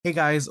Hey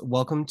guys,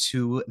 welcome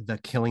to the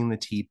Killing the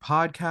Tea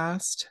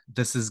podcast.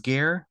 This is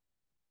Gare,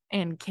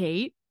 And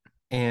Kate.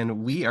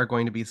 and we are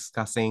going to be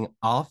discussing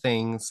all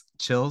things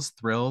chills,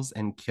 thrills,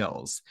 and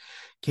kills.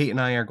 Kate and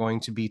I are going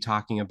to be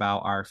talking about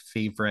our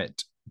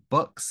favorite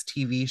books,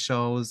 TV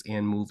shows,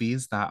 and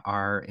movies that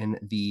are in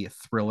the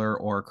thriller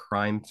or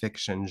crime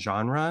fiction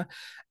genre,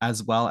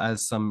 as well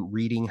as some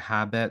reading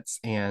habits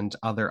and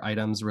other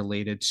items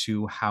related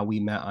to how we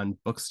met on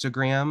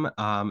Bookstagram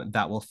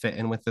that will fit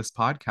in with this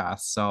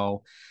podcast.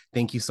 So,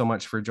 thank you so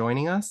much for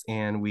joining us,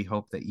 and we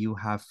hope that you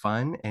have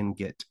fun and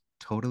get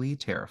totally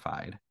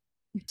terrified.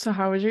 So,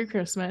 how was your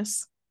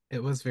Christmas?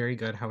 It was very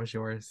good. How was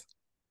yours?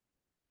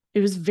 It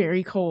was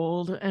very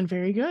cold and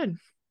very good.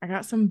 I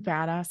got some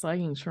badass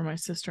leggings for my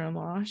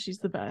sister-in-law. She's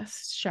the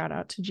best. Shout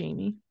out to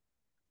Jamie.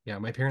 Yeah,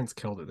 my parents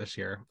killed it this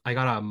year. I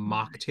got a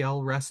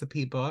mocktail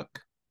recipe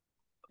book.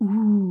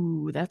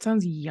 Ooh, that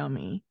sounds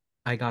yummy.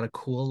 I got a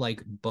cool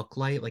like book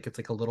light, like it's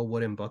like a little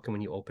wooden book, and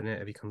when you open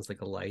it, it becomes like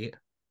a light.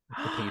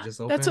 Like the pages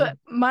That's what open.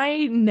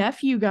 my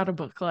nephew got a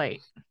book light.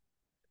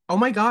 Oh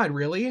my God,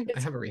 really? I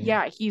It's, have it right here.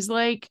 yeah, he's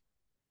like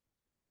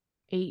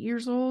 8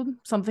 years old,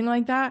 something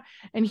like that.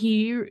 And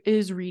he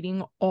is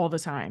reading all the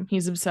time.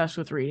 He's obsessed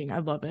with reading. I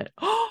love it.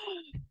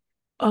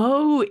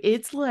 Oh,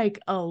 it's like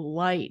a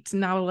light,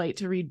 not a light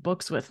to read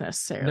books with No,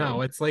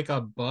 necessarily. it's like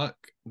a book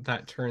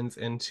that turns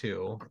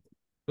into,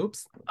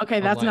 oops, Okay,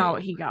 a that's not light.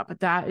 what he got, but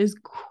that is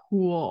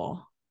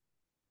cool.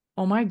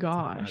 Oh my It's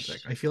like magic.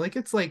 gosh. I feel like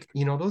it's like,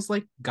 you know, those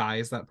like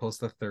guys that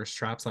post the thirst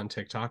traps on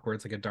TikTok where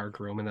it's like a dark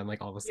room and then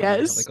like all of a sudden they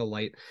have Yes. like a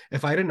light.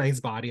 If I had a nice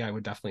body, I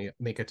would definitely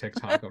make a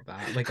TikTok of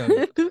that, like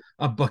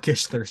a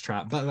bookish thirst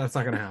trap, but that's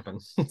not gonna happen.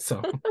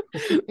 So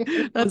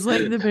That's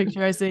like the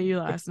picture I sent you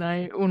last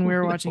night when we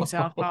were watching no.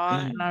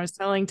 Southpaw, and I was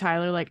telling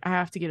Tyler, like, I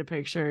have to get a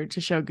picture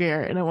to show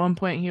Garrett. And at one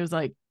point, he was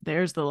like,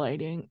 "There's the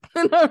lighting,"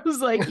 and I was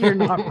like, "You're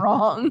not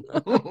wrong."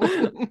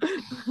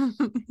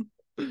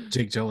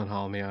 Jake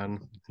Gyllenhaal, man,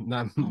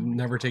 not Oh my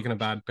never taken a gosh.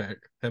 bad pick.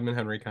 Him and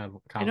Henry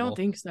I don't Cavill.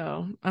 think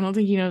so. I don't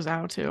think he knows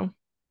how to.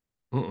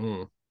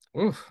 Mm-mm.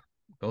 Oof,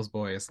 those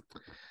boys.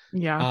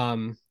 Yeah.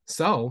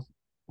 So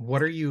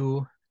what are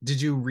you did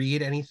you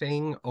read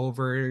anything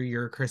over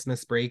your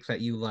Christmas break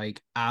that you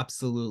like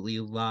absolutely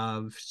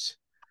loved?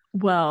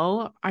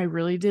 Well, I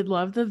really did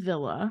love The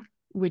Villa,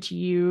 which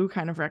you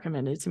kind of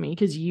recommended to me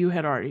because you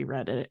had already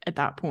read it at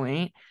that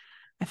point.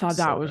 I thought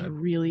that So was good.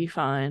 really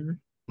fun.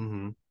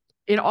 Hmm.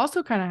 It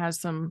also kind of has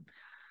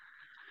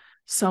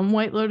some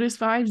White Lotus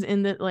vibes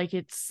in that like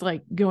it's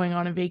like going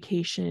on a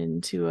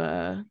vacation to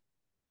a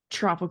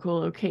tropical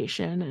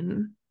location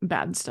and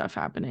bad stuff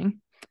happening.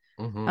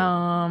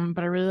 Hmm.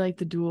 But I really like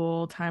the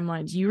dual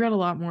timelines. You read a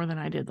lot more than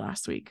I did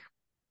last week.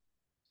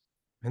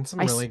 And some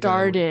I really good.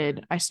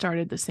 started I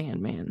started The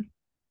Sandman.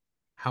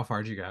 How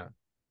far did you get?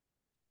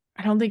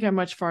 I don't think I'm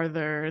much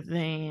farther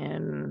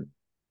than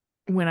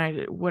when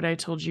I what I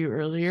told you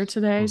earlier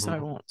today, so I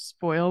Hmm. won't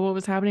spoil what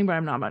was happening, but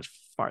I'm not much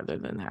farther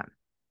than that.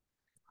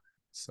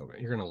 So good.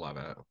 You're gonna love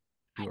it.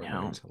 I You are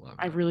going know. to love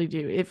I it. really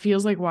do. It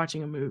feels like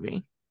watching a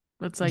movie.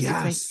 It's like it's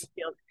Yes.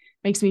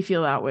 makes me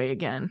feel that way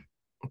again.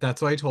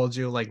 That's why I told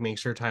you, like, make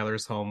sure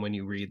Tyler's home when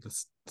you read the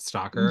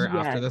Stalker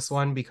after this Yes.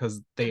 one,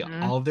 because they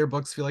Hmm. all of their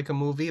books feel like a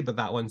movie, but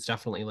that one's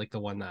definitely like the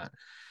one that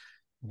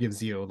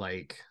gives you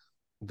like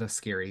the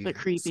The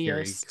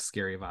creepiest.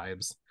 scary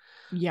vibes.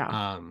 Yeah.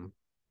 Um,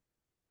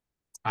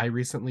 I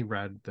recently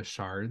read The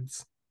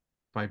Shards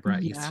by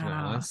Bret Easton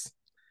Yeah. Ellis.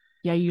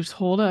 Yeah, you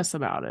told us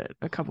about it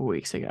a couple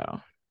weeks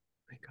ago.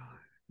 My God.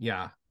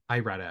 Yeah, I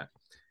read it.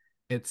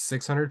 It's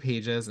 600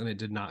 pages and it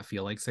did not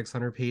feel like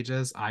 600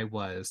 pages. I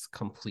was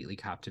completely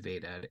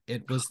captivated.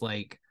 It was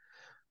like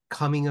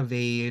coming of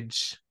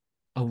age,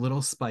 a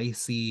little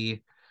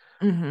spicy,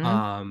 Mm-hmm.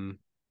 um,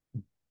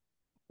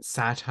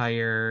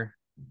 satire,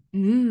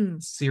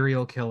 Mm.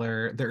 serial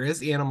killer. There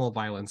is animal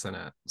violence in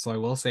it. So I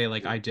will say,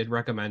 like, I did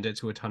recommend it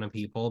to a ton of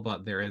people,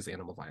 but there is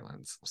animal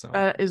violence. So,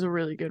 That is a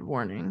really good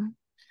warning.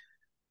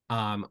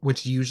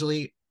 which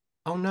usually,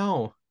 oh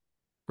no,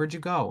 where'd you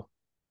go?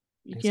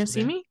 You Are you can't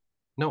still see there? me?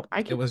 No, I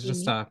it can was see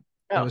just me. it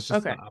Oh, was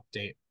just the okay.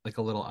 update, like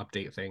a little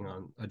update thing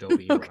on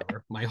Adobe or Okay.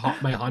 whatever. My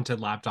haunted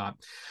laptop.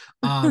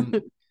 Um,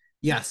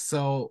 yes,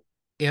 so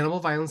animal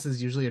violence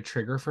is usually a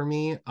trigger for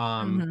me.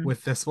 Hmm.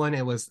 With this one,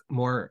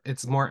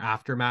 it's more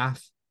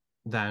aftermath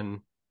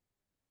than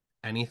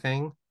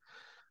anything.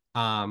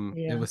 It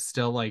Yeah. was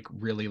still like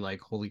really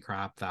like holy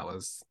crap, that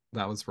was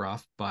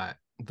rough, but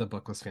the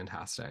book was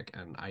fantastic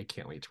and I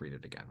can't wait to read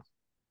it again.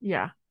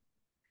 Yeah.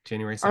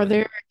 January Are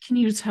there, 17th. can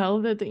you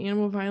tell that the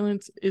animal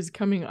violence is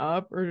coming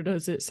up or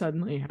does it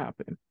suddenly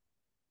happen?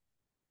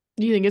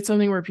 Do you think it's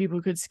something where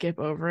people could skip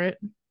over it?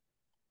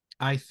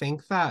 I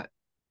think that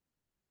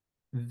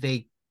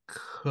they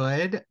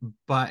could,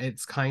 but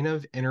it's kind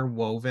of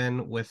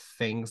interwoven with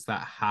things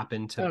that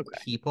happen to Okay.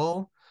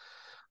 people.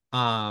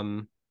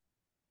 Um,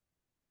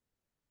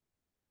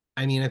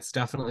 I mean, it's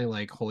definitely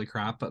like holy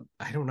crap, but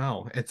I don't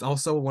know. It's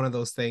also one of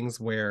those things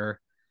where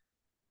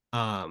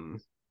um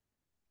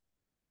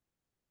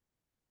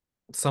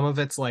some of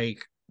it's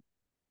like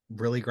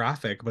really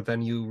graphic, but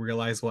then you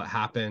realize what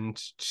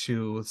happened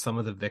to some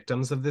of the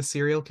victims of this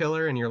serial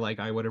killer, and you're like,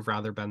 I would have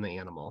rather been the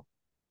animal.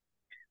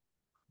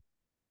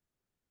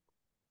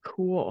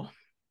 Cool.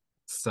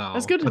 That's So,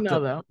 good to but know the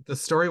though. the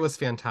story was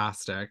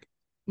fantastic.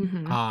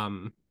 Mm-hmm.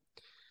 Um,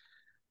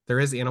 there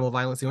is animal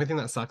violence. The only thing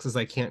that sucks is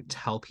I can't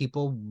tell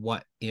people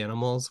what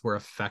animals were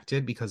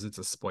affected because it's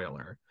a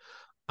spoiler.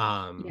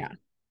 Um, Yeah.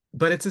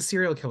 but it's a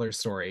serial killer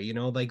story, you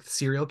know, like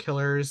serial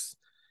killers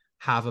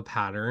have a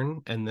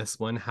pattern, and this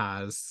one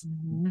has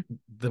Mm-hmm.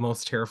 the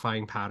most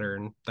terrifying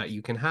pattern that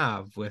you can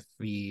have with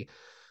the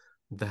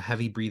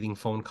heavy breathing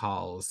phone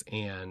calls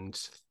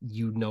and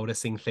you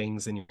noticing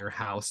things in your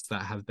house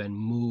that have been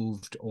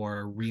moved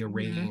or Mm-hmm.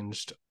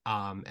 rearranged,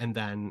 and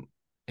then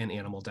an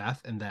animal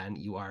death, and then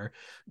you are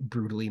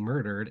brutally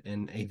murdered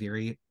in a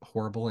very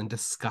horrible and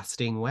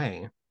disgusting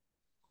way.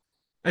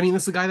 I mean,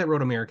 this is the guy that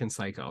wrote American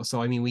Psycho,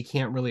 so I mean, we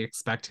can't really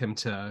expect him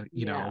to,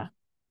 Yeah.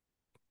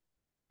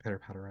 pitter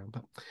pat around.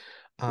 But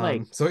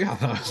Like so yeah,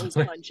 pull his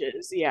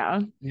punches.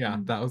 Yeah. yeah,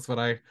 that was what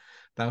I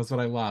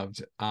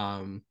loved.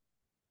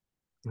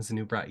 It's a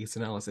new Bret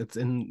Easton Ellis. It's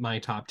in my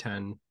top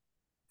 10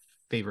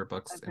 favorite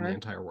books in the Ever.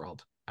 entire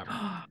world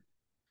ever.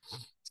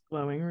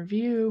 Glowing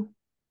review.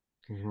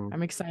 Mhm.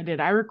 I'm excited.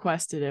 I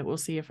requested it. We'll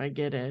see if I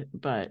get it,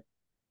 but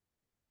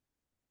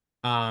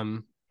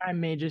Um, I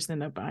may just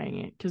end up buying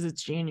it because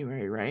it's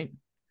January, right?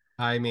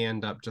 I may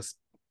end up just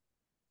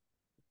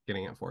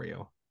getting it for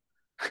you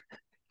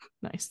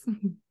Nice.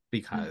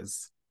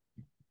 because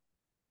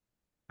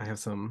I have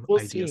some We'll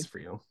ideas see. for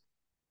you.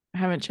 I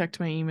haven't checked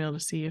my email to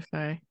see if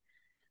I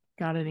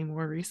got any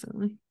more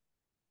recently.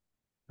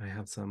 I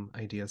have some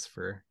ideas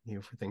for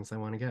you for things I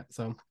want to get.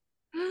 So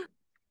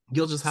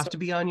you'll just have So to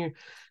be on your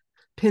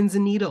pins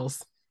and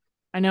needles.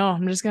 I know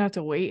I'm just gonna have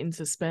to wait in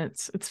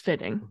suspense. It's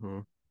fitting.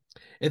 Mhm.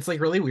 It's like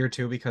really weird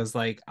too because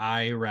like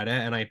I read it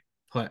and I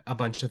put a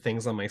bunch of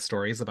things on my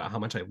stories about how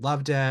much I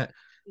loved it.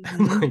 And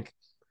Mhm. like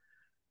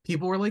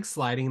people were like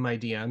sliding in my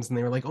DMs and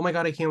they were like, "Oh my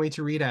God, I can't wait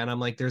to read it." And I'm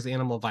like, "There's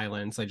animal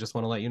violence. I just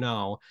want to let you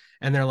know."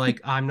 And they're like,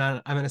 I'm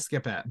gonna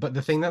skip it." But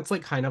the thing that's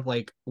like kind of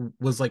like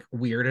was like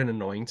weird and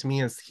annoying to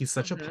me is he's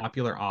such a Mhm.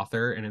 popular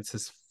author and it's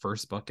his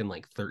first book in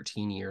like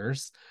 13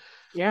 years.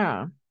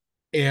 Yeah.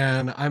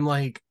 And I'm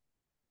like,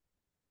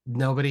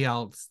 nobody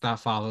else that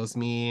follows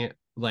me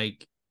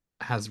like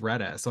has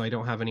read it. So I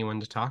don't have anyone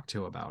to talk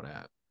to about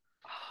it.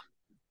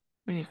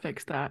 We need to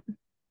fix that.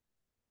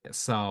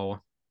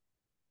 So,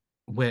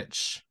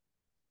 which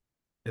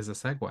is a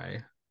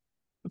segue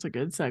That's a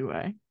good segue.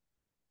 That's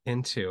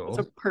into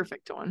a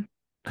perfect one.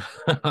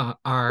 We're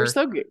our,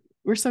 so good.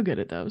 We're so good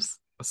at those.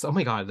 so, oh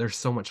my God, they're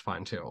so much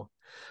fun too.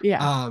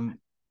 Yeah. Um,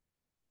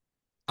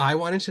 I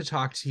wanted to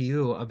talk to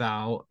you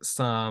about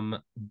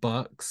some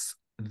books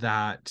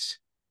that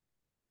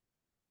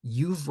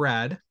you've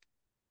read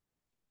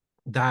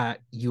that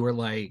you were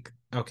like,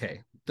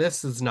 okay,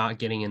 this is not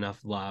getting enough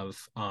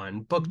love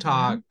on Book Hmm.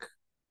 Talk,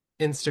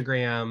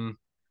 Instagram,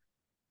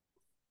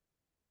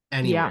 Yeah.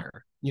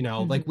 anywhere. You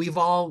know, Hmm. like we've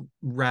all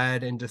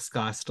read and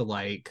discussed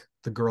like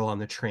The Girl on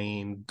the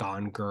Train,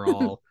 Gone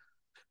Girl,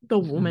 The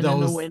woman in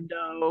the those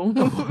window.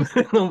 the woman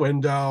in the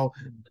window.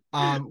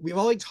 We've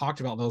all like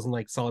talked about those and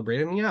like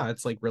celebrated. And yeah,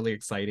 it's like really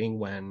exciting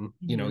when,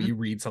 Hmm. you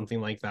read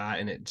something like that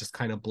and it just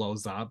kind of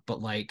blows up.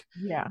 But like,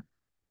 Yeah.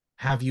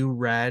 have you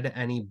read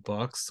any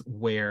books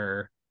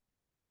where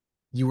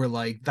you were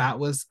like, that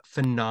was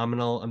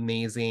phenomenal,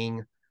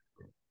 amazing,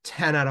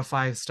 10 out of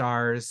 5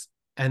 stars,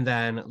 and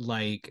then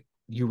like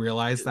you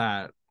realize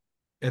that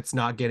it's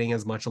not getting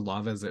as much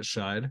love as it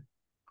should?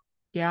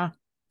 Yeah.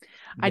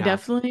 Yeah,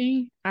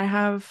 I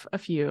have a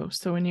few.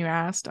 So when you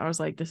asked, I was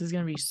like, this is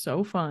gonna be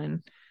so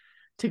fun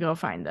to go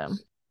find them.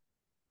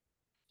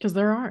 Because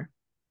there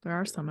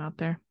are some out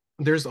there.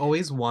 there's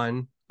always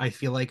one I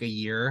feel like a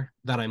year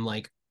that I'm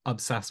like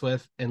obsessed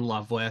with, in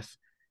love with,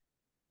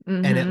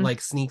 and it Hmm.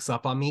 like sneaks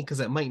up on me because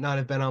it might not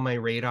have been on my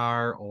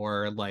radar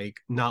or like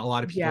not a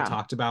lot of people Yeah.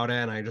 talked about it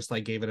and I just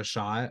like gave it a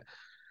shot.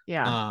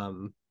 Yeah.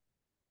 Um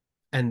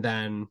and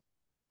then,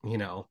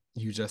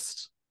 you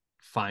just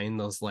find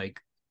those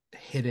like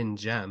hidden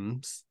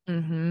gems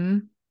Hmm.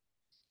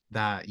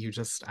 that you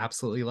just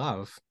absolutely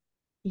love.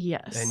 And you're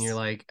Yes.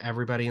 like,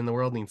 everybody in the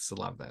world needs to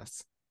love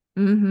this.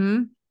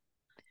 Hmm.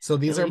 So At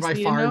these are least by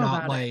need to far know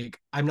not about it. like,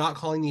 I'm not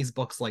calling these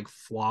books like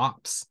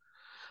flops.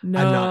 I'm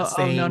not No. Oh, no, no,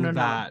 saying no.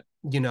 that,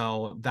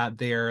 that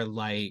they're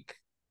like,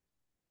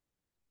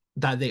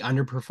 that they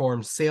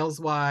underperform sales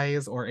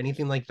wise or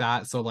anything like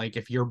that. So like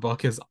if your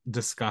book is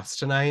discussed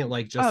tonight,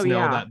 like Oh, just know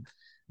yeah. that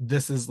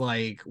this is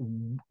like,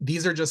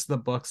 these are just the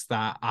books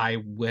that I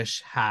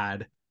wish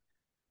had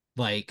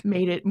like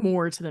Made it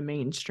more to the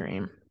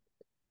mainstream.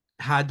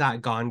 had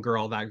that Gone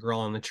Girl, that Girl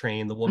on the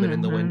Train, the Woman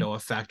in the Hmm. Window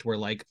effect where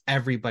like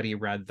everybody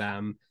read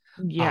them,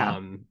 Yeah.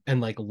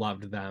 and like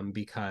loved them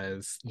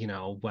because,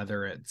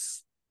 whether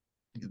it's,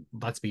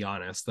 let's be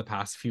honest, the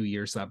past few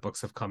years that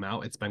books have come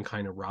out, it's been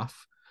kind of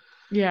rough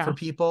for Yeah.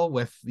 people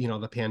with,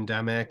 the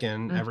pandemic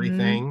and Hmm.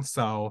 everything.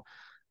 So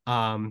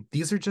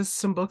these are just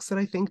some books that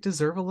I think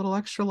deserve a little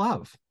extra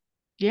love.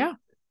 Yeah.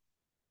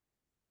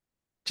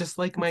 Just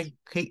like my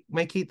Kate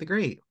the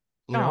Great.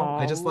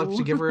 I just love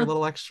to Oh. give her a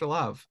little extra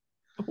love.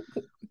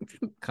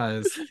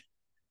 Because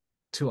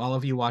to all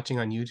of you watching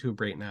on YouTube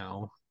right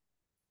now,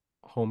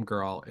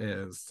 Homegirl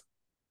is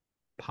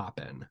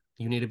poppin'.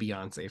 You need a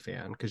Beyonce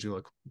fan because you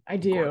look I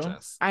do.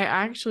 gorgeous. I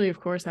actually, of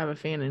course, have a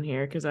fan in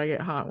here because I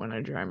get hot when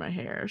I dry my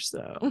hair.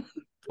 So I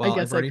Well, I've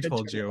guess I already could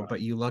told turn it you, on.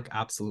 but you look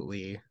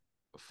absolutely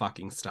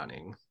fucking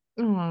stunning.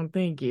 Oh,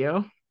 thank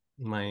you.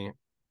 My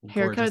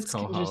gorgeous Haircuts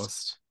can just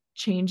co-host.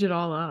 change it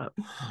all up.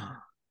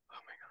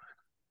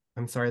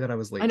 I'm sorry that I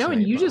was I late know, and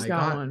tonight, you but just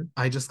got one.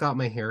 I just got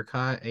my hair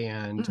cut,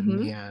 and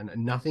Hmm. man,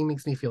 nothing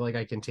makes me feel like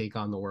I can take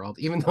on the world.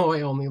 Even though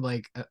I only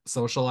like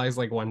socialize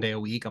like one day a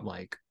week, I'm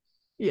like,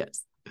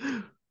 Yes.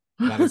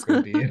 that is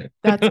gonna be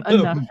That's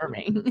enough for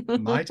me.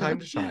 my time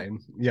to shine.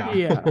 Yeah.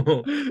 Yeah.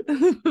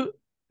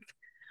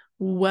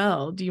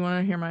 Well, do you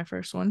want to hear my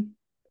first one?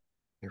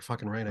 You're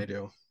fucking right, I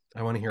do.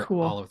 I want to hear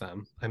Cool. all of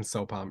them. I'm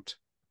so pumped.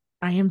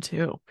 I am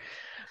too.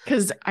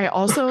 Because I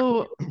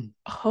also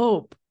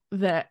hope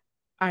that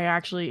I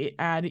actually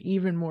add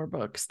even more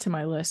books to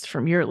my list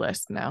from your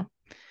list now.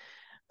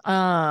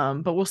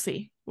 But we'll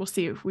see. We'll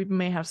see if we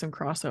may have some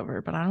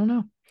crossover, but I don't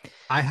know.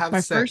 I have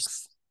My first,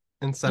 six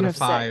instead you of have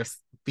five six.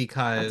 That's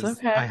because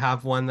okay. I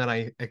have one that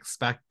I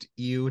expect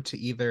you to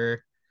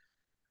either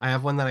I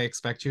have one that I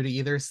expect you to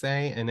either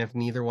say, and if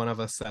neither one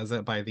of us says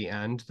it by the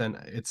end, then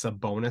it's a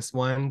bonus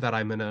one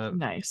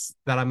Nice.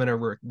 that I'm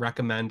gonna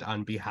recommend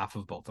on behalf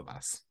of both of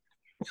us.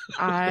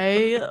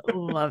 I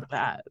love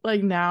that.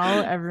 Like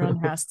now everyone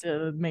has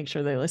to make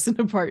sure they listen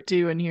to part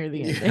two and hear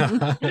the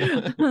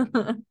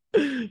ending.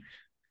 Yeah.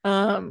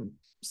 um,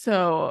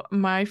 so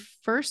my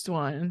first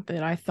one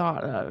that I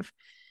thought of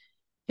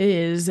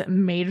is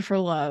Made for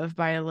Love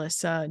by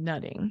Alyssa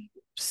Nutting.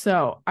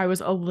 So I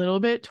was a little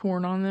bit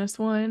torn on this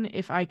one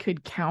if I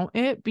could count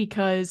it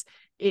because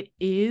it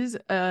is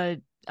a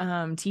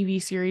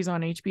TV series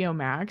on HBO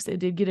Max. It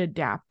did get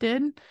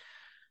adapted.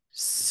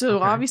 So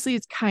Okay. obviously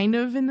it's kind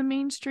of in the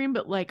mainstream,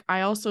 but like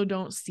I also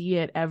don't see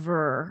it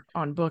ever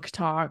on Book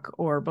Talk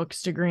or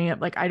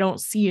Bookstagram. Like I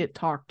don't see it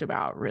talked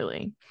about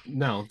really.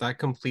 No, that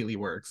completely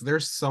works.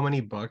 There's so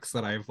many books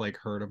that I've like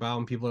heard about,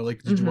 and people are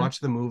like, "Did you Mm-hmm. watch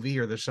the movie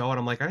or the show?" And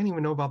I'm like, I didn't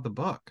even know about the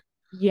book.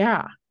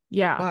 Yeah.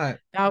 Yeah.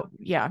 But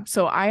Yeah.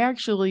 So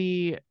because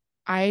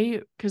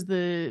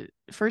the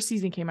first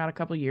season came out a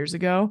couple years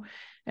ago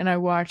and I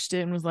watched it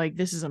and was like,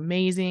 this is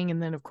amazing.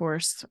 And then of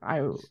course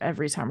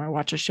every time I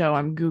watch a show,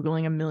 I'm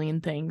Googling a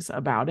million things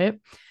about it.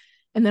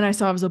 And then I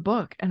saw it was a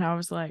book and I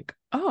was like,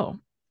 oh,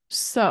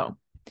 so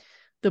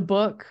the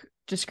book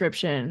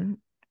description,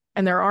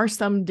 and there are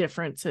some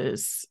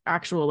differences,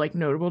 actual like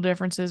notable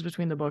differences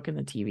between the book and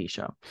the TV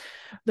show.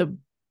 The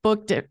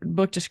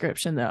book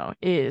description though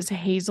is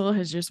Hazel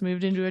has just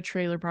moved into a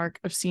trailer park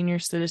of senior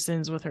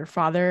citizens with her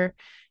father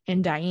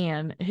and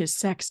Diane, his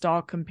sex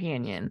doll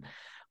companion.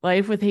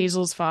 Life with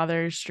Hazel's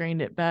father is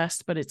strained at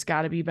best, but it's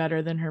got to be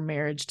better than her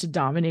marriage to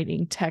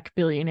dominating tech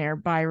billionaire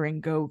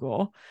Byron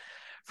Gogol.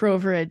 For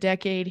over a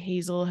decade,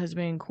 Hazel has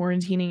been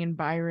quarantining in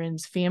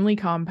Byron's family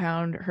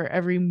compound, her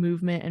every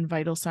movement and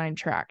vital sign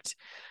tracked.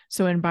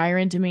 So when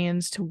Byron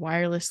demands to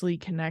wirelessly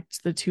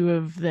connect the two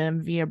of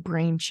them via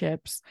brain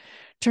chips,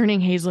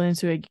 turning Hazel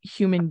into a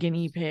human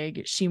guinea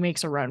pig, she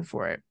makes a run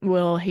for it.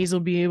 Will Hazel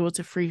be able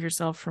to free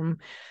herself from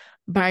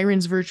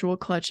Byron's virtual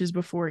clutches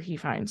before he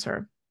finds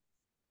her?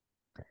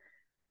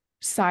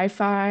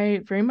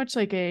 Sci-fi, very much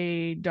like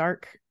a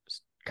dark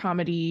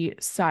comedy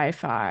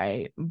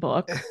sci-fi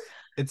book.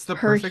 it's the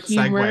Her perfect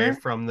segue humor,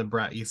 from the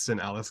Bret Easton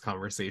Ellis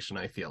conversation,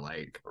 I feel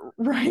like.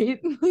 right?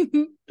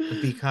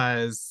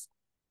 Because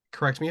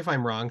correct me if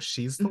I'm wrong,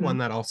 she's the Mm-hmm. one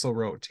that also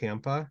wrote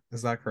Tampa.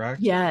 Is that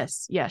correct?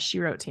 Yes, she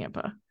wrote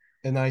Tampa.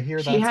 And I hear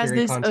She that's has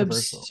very this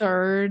controversial.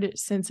 absurd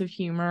sense of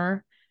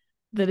humor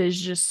that is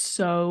just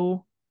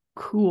so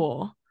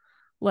cool.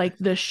 Like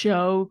the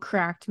show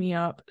cracked me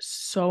up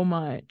so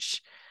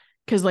much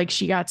because like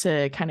she got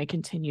to kind of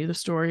continue the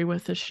story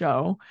with the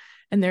show,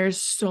 and there's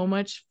so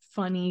much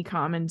funny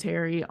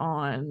commentary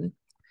on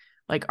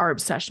like our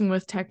obsession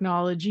with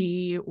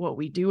technology, what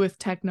we do with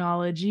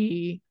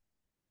technology.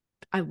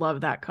 I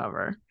love that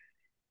cover.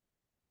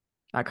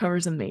 That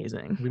cover's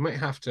amazing. We might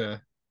have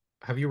to.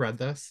 Have you read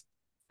this?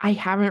 I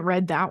haven't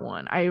read that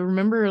one. I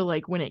remember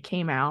like when it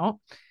came out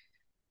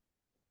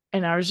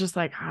and I was just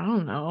like, I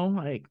don't know.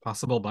 Like,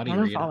 Possible I buddy don't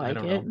know if read. I I like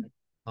don't it. know.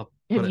 I'll put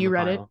Have it in you the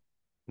read it? pile.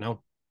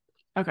 No.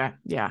 Okay.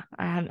 Yeah.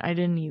 I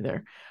didn't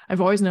either.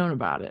 I've always known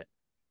about it.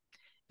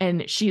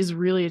 And she's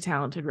really a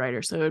talented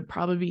writer. So it would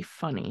probably be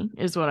funny,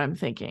 is what I'm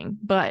thinking.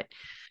 But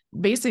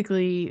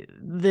basically,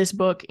 this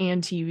book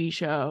and the TV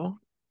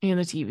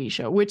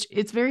show, which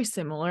it's very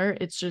similar.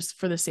 It's just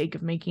for the sake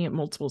of making it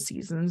multiple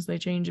seasons, they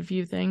change a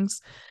few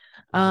things.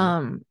 Mhm.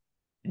 Um,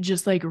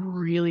 just like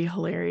really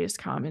hilarious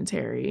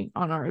commentary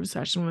on our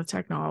obsession with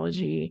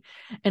technology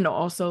and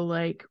also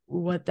like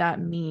what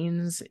that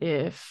means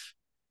if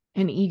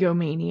an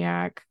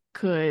egomaniac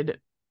could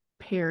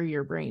pair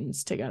your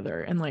brains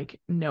together and like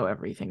know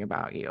everything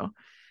about you.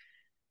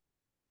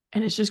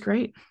 And it's just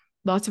great.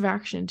 Lots of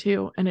action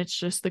too. And it's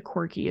just the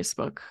quirkiest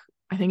book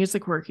I think it's the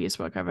quirkiest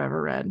book I've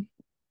ever read,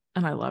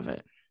 and I love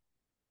it.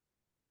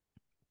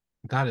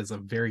 That is a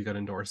very good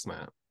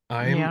endorsement.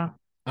 I'm Yeah.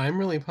 I'm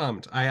really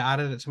pumped. I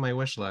added it to my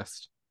wish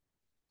list.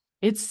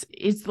 It's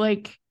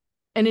like,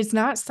 and it's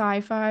not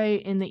sci-fi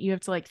in that you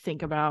have to like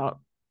think about,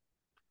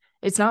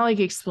 it's not like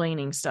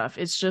explaining stuff.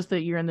 It's just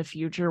that you're in the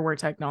future where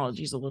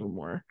technology is a little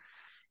more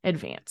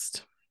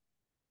advanced.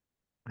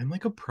 I'm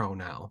like a pro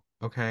now,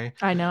 okay?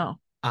 I know.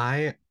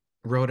 I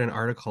wrote an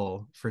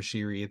article for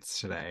She Reads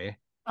today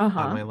on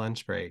Uh-huh. my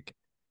lunch break,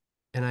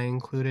 and I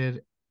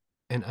included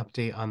an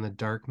update on the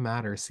Dark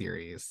Matter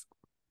series.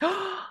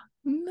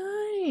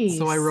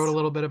 So I wrote a Nice.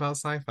 little bit about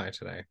sci-fi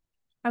today.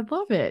 I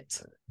love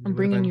it. You I'm would have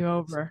bringing been you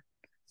over.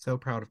 so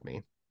proud of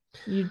me.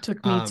 You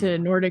took me Um, to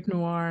Nordic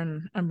noir,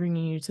 and I'm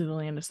bringing you to the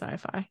land of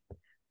sci-fi.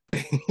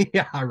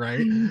 yeah,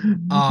 right.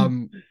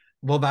 Um,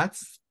 well,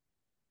 that's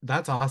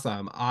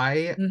awesome.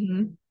 I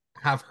Hmm.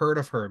 have heard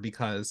of her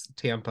because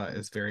Tampa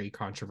is very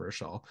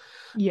controversial.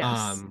 Yes.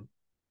 Um,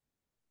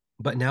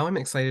 but now I'm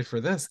excited for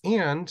this,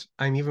 and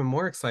I'm even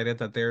more excited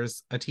that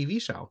there's a TV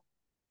show.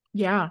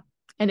 Yeah.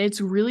 And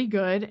it's really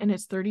good, and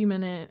it's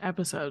 30-minute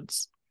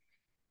episodes.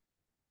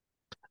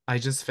 I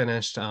just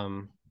finished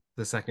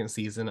the second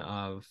season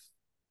of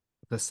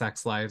The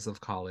Sex Lives of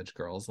College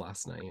Girls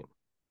last night.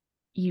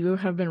 You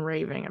have been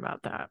raving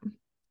about that.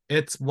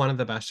 It's one of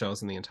the best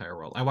shows in the entire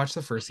world. I watched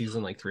the first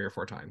season like 3 or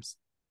 4 times.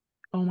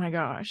 Oh my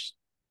gosh.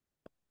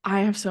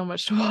 I have so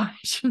much to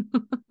watch.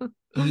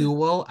 You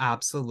will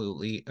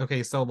absolutely.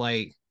 Okay, so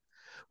like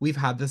we've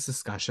had this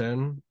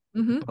discussion,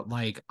 Hmm. but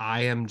like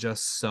I am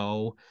just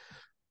so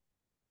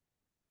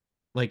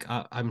like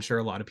I'm sure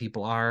a lot of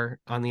people are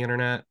on the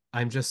internet.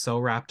 I'm just so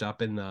wrapped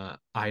up in the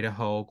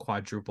Idaho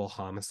quadruple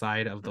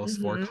homicide of those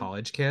four Hmm.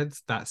 college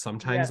kids that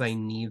sometimes I Yes.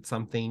 need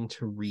something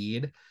to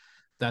read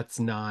that's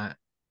not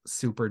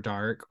super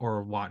dark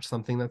or watch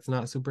something that's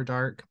not super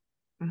dark.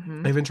 I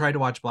Hmm. even tried to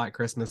watch Black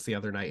Christmas the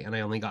other night and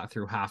I only got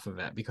through half of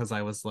it because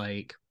I was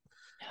like,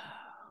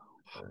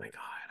 oh my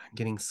God, I'm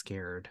getting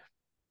scared.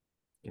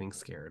 Getting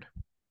scared.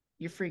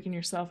 You're freaking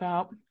yourself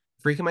out.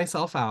 Freaking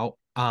myself out.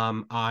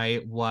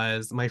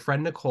 My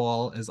friend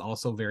Nicole is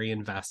also very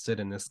invested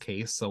in this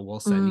case, so we'll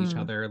send each Mm.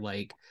 other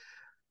like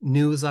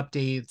news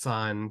updates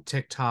on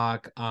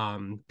TikTok,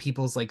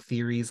 people's like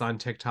theories on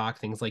TikTok,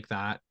 things like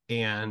that.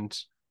 And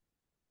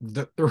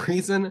the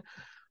reason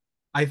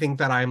I think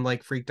that I'm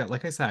like freaked out,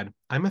 like I said,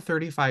 I'm a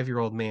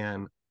 35-year-old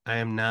man. I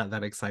am not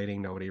that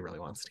exciting. Nobody really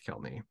wants to kill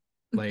me.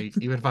 Like,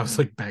 even if I was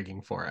like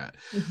begging for it.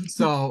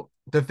 So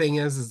the thing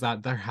is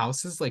that their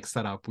house is like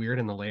set up weird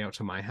and the layout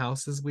to my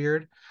house is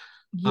weird.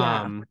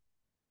 Yeah. Um,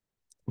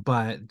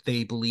 but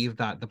they believe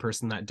that the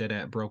person that did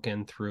it broke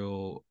in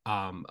through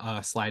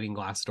a sliding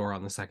glass door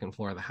on the second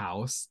floor of the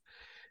house.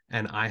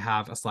 And I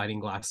have a sliding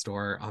glass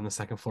door on the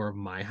second floor of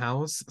my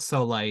house.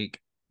 So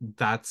like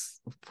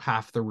that's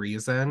half the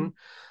reason.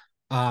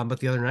 But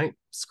the other night,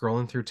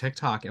 scrolling through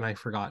TikTok, and I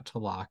forgot to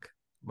lock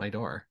my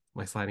door,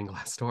 my sliding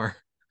glass door,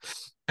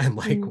 and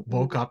like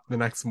woke Ooh. up the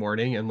next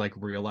morning and like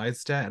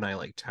realized it. And I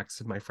like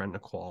texted my friend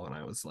Nicole, and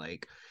I was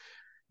like,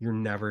 "You're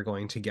never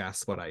going to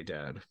guess what I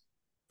did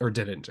or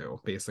didn't do,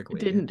 It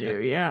basically." didn't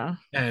do, yeah.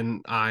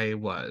 And I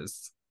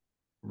was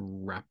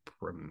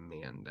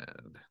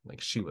reprimanded.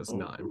 Like she was Oh,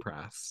 not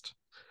impressed.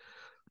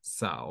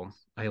 So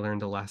I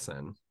learned a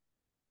lesson.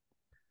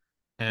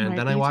 And might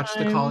then I be watched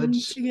the time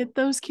to get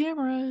those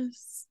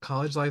cameras.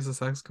 College Lives of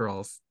Sex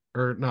Girls.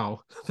 Or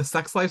no, The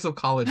Sex Lives of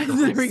College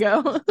There we Girls.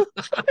 go.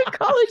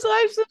 College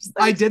lives of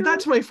I sex did that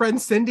girls. to my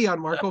friend Cindy on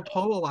Marco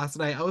Polo last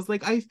night. I was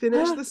like, I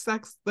finished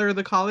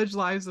the College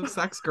Lives of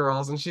Sex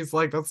Girls, and she's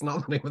like, that's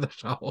not the name of the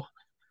show.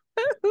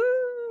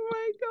 Oh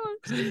my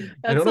gosh. I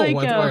That's don't know like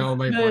what's going on in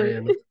my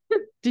brain.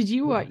 did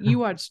you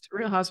watched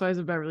Real Housewives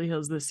of Beverly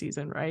Hills this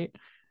season, right?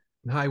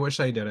 I wish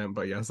I didn't,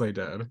 but yes, I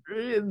did.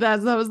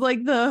 That was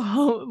like the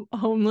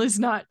homeless,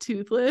 not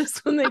toothless,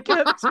 when they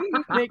kept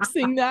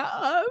mixing that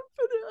up.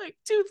 They're like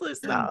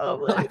toothless, not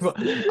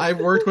homeless. I've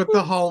worked with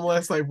the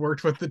homeless. I've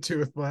worked with the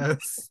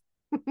toothless.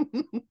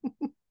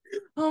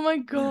 Oh my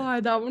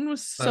god, that one was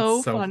That's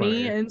so so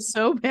funny funny. and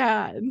so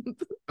bad.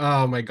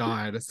 Oh my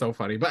God, it's so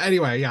funny. But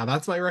anyway, yeah,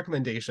 that's my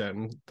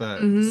recommendation. The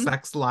Hmm.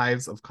 Sex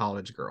Lives of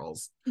College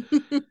Girls.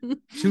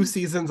 2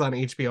 seasons on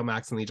HBO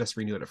Max, and they just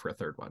renewed it for a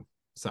third one.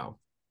 So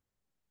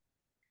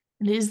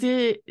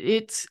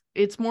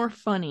It's more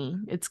funny.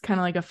 It's kind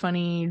of like a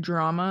funny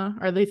drama.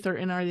 Are they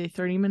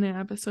 30-minute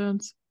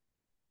episodes?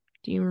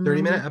 Do you 30-minute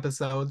remember?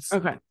 episodes,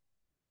 Okay.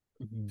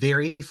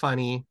 very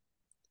funny.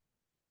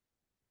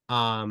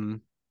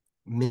 Um,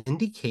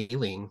 Mindy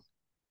Kaling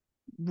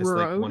is like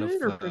Wrote one of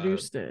it or the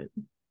produced it?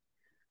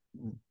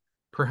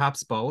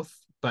 perhaps both,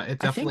 but I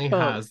think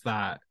both.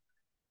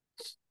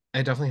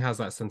 it definitely has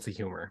that sense of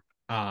humor.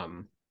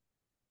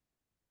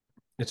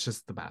 It's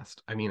just the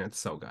best. I mean, it's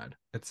so good.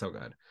 It's so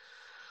good.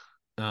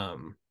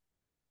 Um,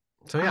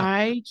 so yeah,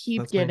 I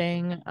keep that's my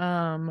getting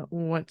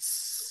what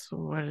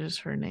is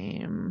her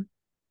name?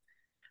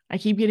 I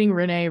keep getting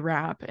Renee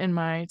Rapp in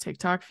my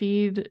TikTok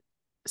feed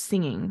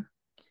singing.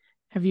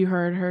 Have you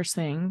heard her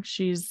sing?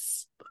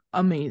 She's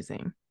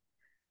amazing.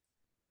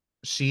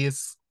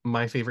 She's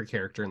my favorite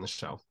character in the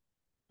show.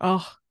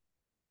 Oh,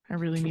 I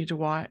really need to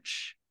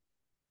watch.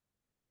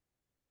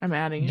 I'm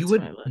adding it You to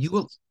would my you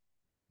will list.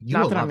 you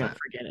Not will that I'm love gonna it.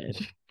 forget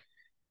it.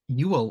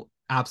 You will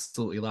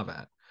absolutely love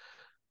it.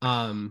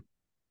 Um,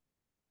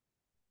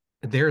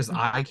 there's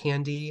eye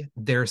candy,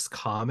 there's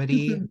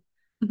comedy,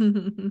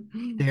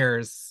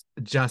 there's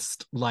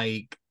just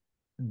like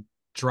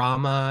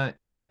drama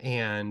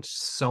and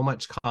so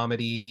much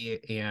comedy,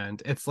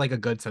 and it's like a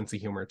good sense of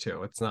humor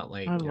too. It's not I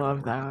like,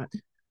 love that.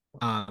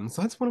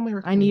 so that's one of my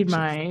I need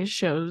recommendations. my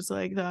shows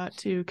like that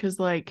too, because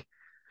like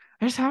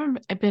I just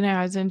haven't been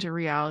as into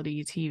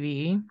reality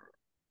TV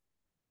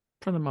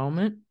for the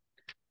moment.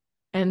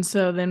 And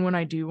so then when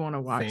I do want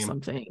to watch Same.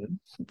 something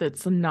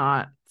that's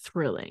not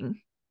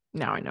thrilling,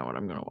 now I know what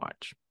I'm gonna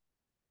watch.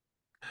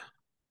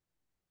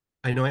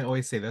 I know I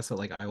always say this, but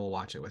like I will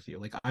watch it with you.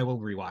 Like I will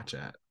rewatch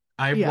it.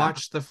 I've Yeah.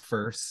 watched the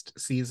first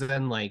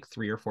season like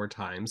 3 or 4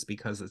 times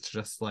because it's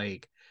just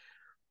like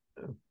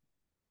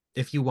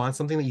if you want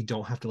something that you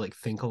don't have to like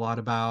think a lot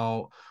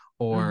about,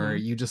 or Hmm.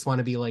 you just want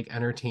to be like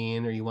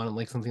entertained, or you want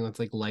like something that's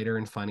like lighter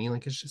and funny,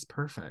 like it's just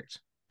perfect.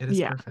 It is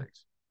Yeah.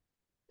 perfect.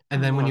 I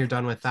And then when love you're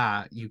done with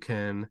that. that, you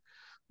can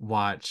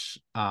watch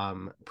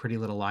Pretty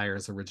Little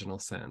Liars Original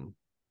Sin.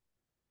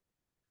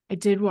 I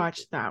did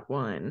watch that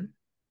one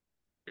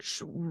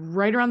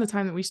right around the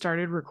time that we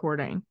started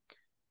recording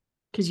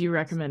because you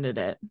recommended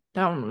it.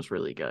 That one was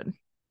really good.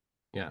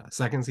 Yeah,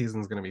 second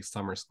season is going to be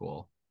Summer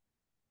School.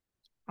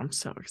 I'm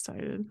so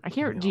excited. I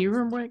Gonna be can't. Do you awesome.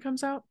 remember when it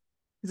comes out?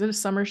 Is it a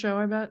summer show?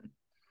 I bet.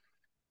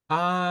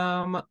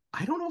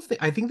 I don't know if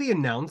I think they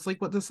announced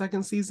like what the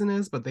second season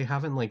is, but they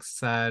haven't like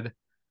said. I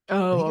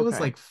Oh, think it was okay.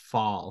 like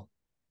fall,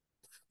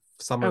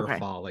 summer or Okay.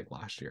 fall, like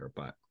last year.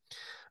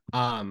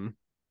 Um,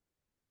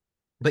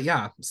 but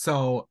yeah,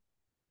 so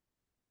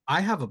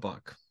I have a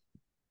book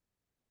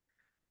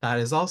that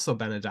has also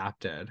been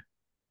adapted,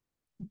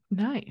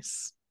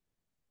 Nice.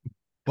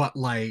 but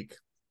like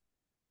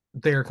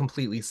they're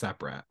completely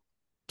separate.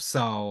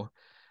 So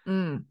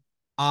Mm.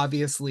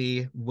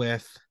 obviously,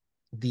 with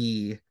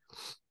the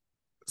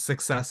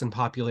success and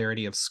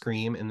popularity of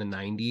Scream in the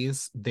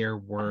 90s, there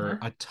were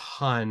Uh-huh. a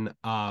ton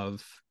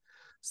of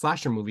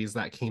slasher movies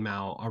that came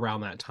out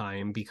around that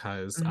time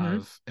because Mm-hmm.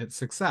 of its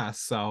success.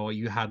 So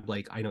you had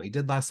like I Know What You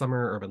Did Last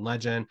Summer, Urban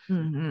Legend.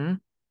 Mm-hmm.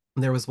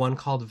 There was one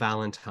called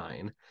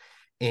Valentine,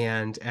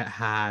 and it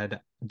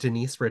had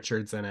Denise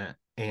Richards in it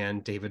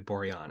and David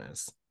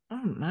Boreanaz.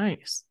 Oh,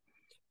 nice.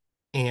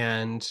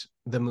 And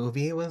the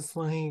movie was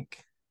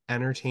like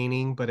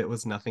entertaining, but it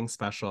was nothing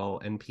special,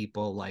 and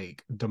people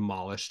like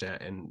demolished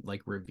it in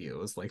like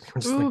reviews. Like they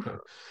were just like, Ooh. "Ugh."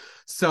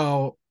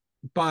 So,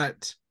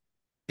 but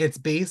it's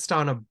based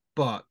on a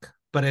book,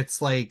 but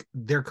it's like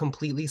they're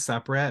completely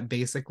separate.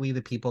 Basically,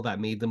 the people that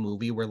made the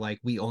movie were like,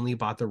 we only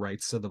bought the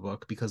rights to the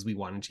book because we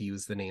wanted to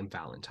use the name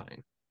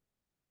Valentine.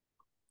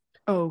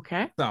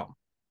 Okay. So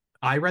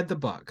I read the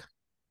book,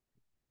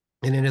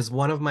 and it is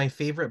one of my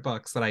favorite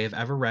books that I have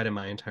ever read in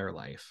my entire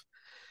life.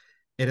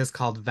 It is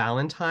called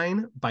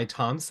Valentine by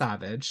Tom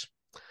Savage.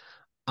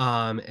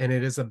 And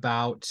it is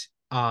about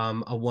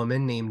a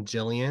woman named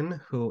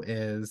Jillian who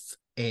is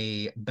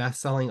a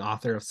best-selling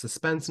author of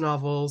suspense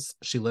novels.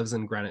 She lives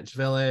in Greenwich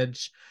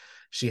Village.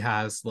 She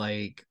has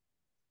like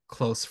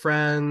close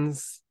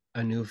friends,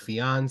 a new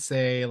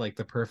fiance, like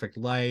the perfect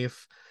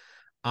life.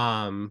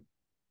 Um,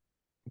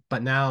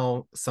 but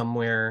now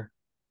somewhere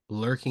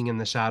lurking in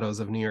the shadows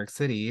of New York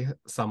City,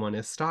 someone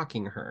is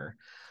stalking her.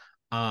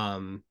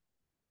 Um,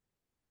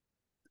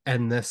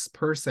 and this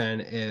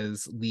person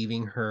is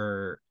leaving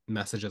her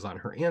messages on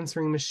her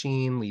answering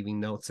machine, leaving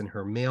notes in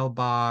her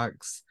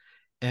mailbox,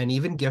 and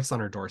even gifts on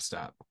her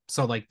doorstep.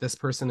 So like this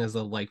person is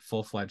a like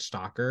full-fledged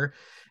stalker,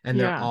 and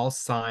they're Yeah. all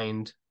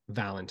signed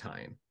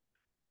Valentine.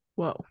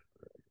 Whoa.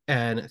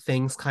 And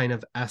things kind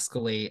of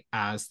escalate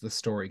as the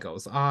story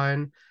goes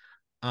on.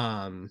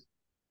 Um,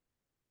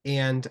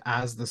 and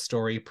as the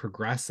story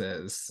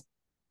progresses,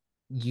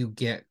 you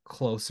get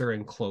closer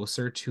and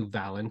closer to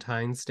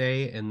Valentine's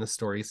Day in the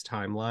story's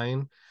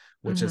timeline,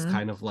 which is Mm-hmm.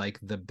 kind of like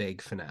the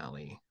big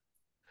finale.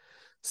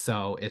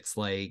 So it's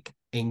like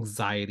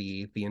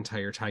anxiety the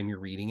entire time you're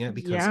reading it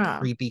because Yeah.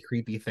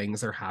 creepy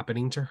things are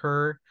happening to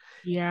her.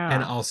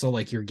 And Yeah. also,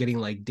 like, you're getting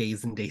like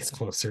days and days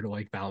closer to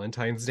like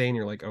Valentine's Day, and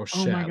you're like, oh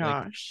Oh my shit, like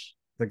gosh.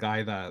 the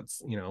guy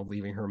that's,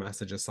 leaving her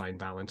messages signed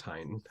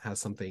Valentine has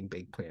something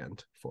big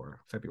planned for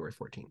February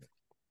 14th.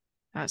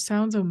 That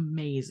sounds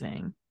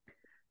amazing.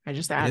 I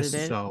just It is added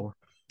it so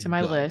to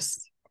my good.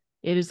 list.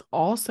 It is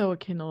also a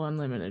Kindle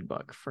Unlimited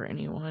book for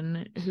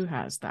anyone who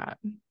has that.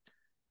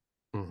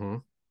 Mm-hmm.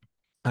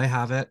 I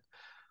have it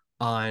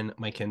on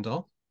my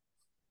Kindle.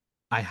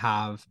 I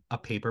have a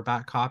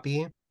paperback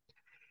copy, and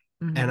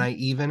Mm-hmm. I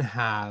even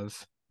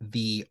have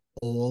the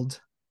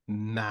old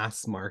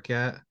mass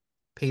market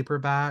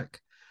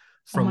paperback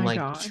Oh from my like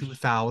gosh.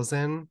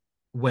 2000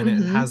 when it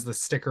Mm-hmm. has the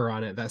sticker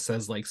on it that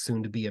says like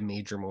soon to be a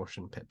major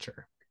motion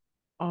picture.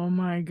 Oh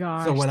my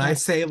So gosh. when I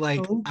That's say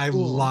like so I cool.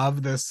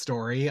 love this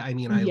story, I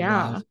mean I Yeah.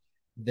 love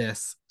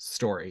this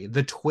story.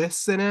 The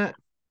twists in it,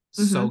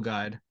 so Mm-hmm.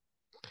 good.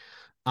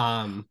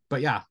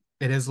 But yeah,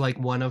 it is like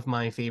one of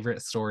my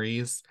favorite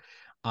stories.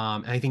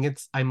 And I think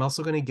I'm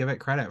also going to give it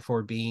credit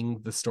for being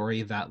the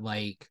story that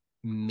like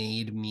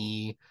made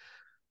me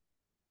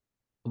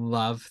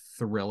love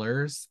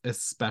thrillers,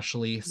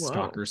 especially Whoa.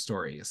 stalker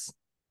stories.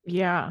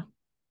 Yeah.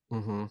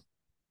 Mm-hmm.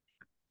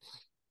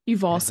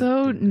 You've It has a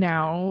also big good time.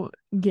 now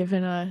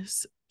given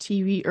us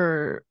TV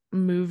or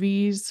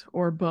movies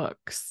or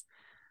books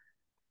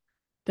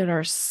that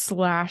are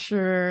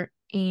slasher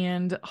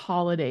and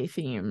holiday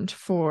themed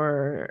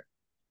for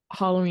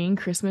Halloween,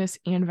 Christmas,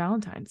 and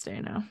Valentine's Day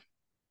now,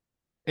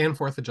 And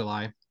 4th of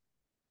July.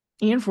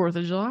 and 4th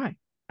of July.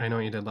 I know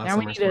what you did last Now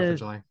we summer's need 4th of a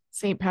July.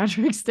 St.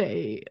 Patrick's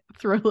Day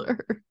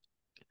thriller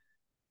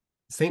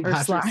St. or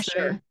Patrick's Day.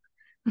 slasher.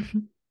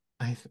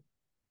 I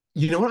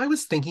You know what I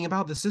was thinking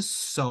about? This is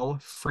so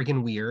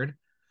freaking weird.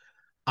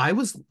 I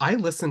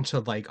listened to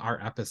like our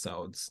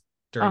episodes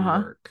during Uh-huh.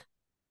 work,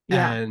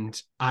 Yeah.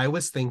 and I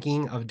was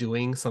thinking of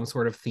doing some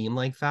sort of theme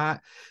like that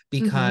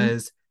Mm-hmm.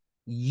 because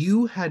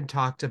you had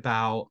talked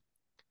about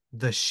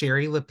the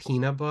Sherry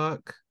Lapina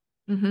book,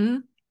 Mm-hmm.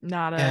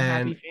 Not a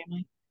happy and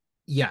family.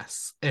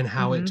 yes, and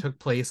how it Mm-hmm. took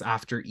place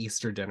after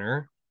Easter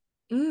dinner.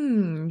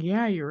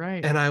 Yeah, you're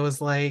right. And I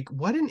was like,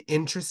 what an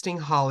interesting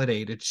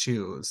holiday to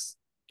choose.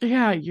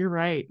 Yeah, you're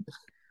right.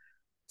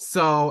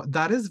 So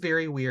that is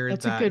very weird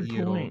That's a that good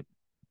you, point.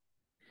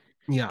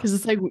 yeah, Because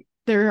it's like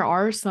there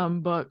are some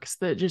books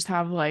that just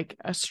have like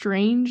a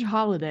strange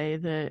holiday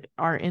that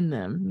are in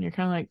them. And you're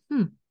kind of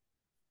like,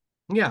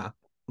 yeah,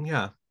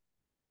 yeah.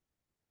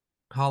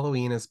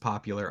 Halloween is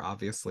popular,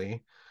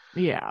 obviously.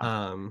 yeah.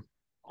 Um,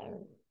 I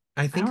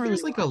I don't think really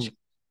there's like a, watch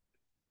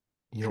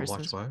you don't watch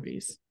Christmas what?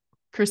 movies.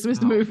 Christmas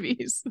Oh,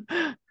 movies.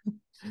 I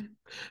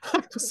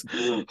was-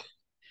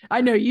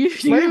 I know you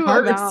my you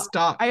heart about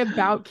stopped. I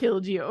about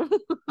killed you.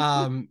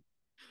 Um,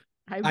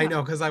 I I know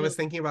about because I was killed.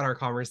 thinking about our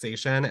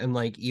conversation, and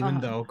like even Uh-huh.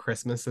 though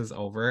Christmas is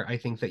over, I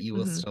think that you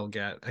will Hmm. still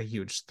get a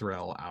huge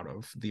thrill out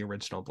of the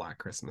original Black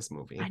Christmas I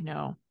movie.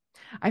 know.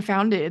 I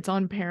found it. It's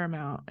on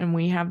Paramount and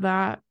we have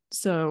that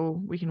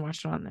so we can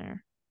watch it on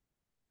there.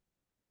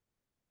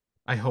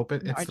 I hope No,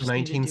 it's I the just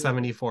need to do it.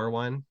 1974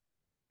 one.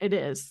 It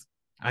is.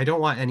 I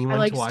don't want I anyone to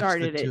like watch the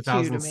started it too to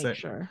make 2006.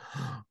 sure.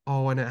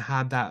 Oh, and it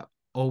had that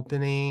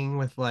opening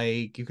with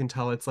like you can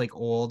tell it's like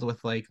old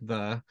with like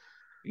the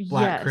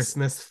Black Yes.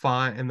 Christmas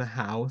font in the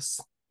house.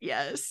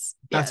 Yes.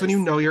 That's when you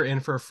Yes. know you're in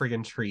for a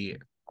friggin' treat.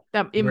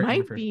 That it You're in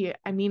might for. be.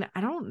 I mean,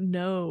 I don't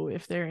know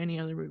if there are any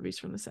other movies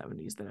from the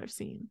 70s that I've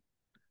seen.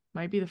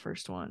 Might be the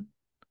first one.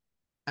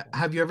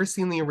 Have you ever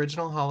seen the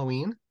original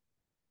Halloween?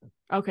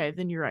 Okay,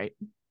 then you're right.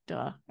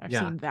 Duh. I've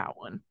Yeah, seen that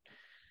one.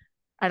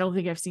 I don't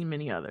think I've seen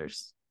many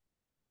others.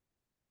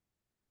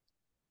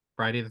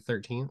 Friday the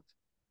 13th.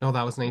 No,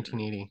 that was Mm,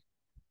 1980.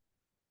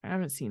 I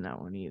haven't seen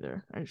that one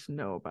either. I just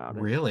know about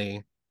it.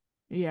 Really?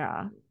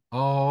 Yeah.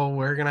 Oh,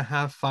 we're gonna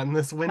have fun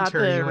this Not winter,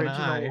 the you and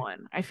original I.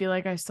 one. I feel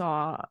like I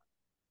saw.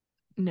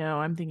 No,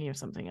 I'm thinking of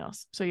something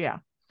else. So yeah.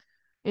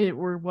 It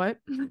were what?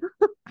 We're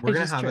I gonna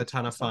just have a tripped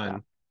ton of myself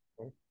out.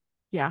 fun.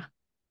 Yeah.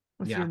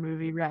 With your Yeah.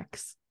 movie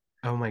Rex.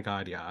 Oh my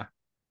God, yeah.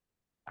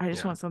 I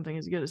just Yeah. want something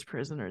as good as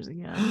Prisoners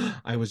again.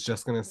 I was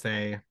just gonna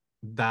say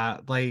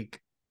that,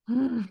 like,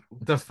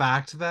 the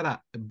fact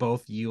that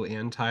both you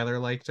and Tyler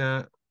liked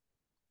it.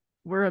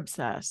 We're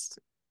obsessed.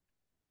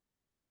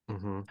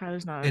 Hmm.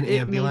 Tyler's not. An It made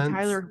ambulance.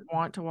 Tyler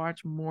want to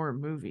watch more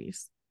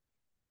movies.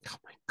 Oh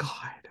my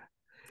God.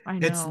 I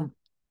It's know.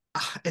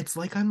 it's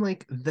like I'm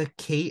like the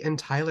Kate and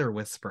Tyler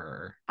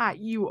whisperer.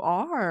 You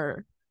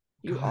are.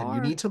 You God,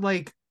 you are. need to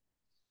like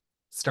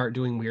start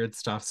doing weird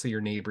stuff so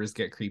your neighbors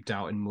get creeped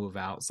out and move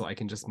out so I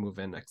can just move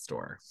in next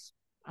door.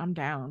 I'm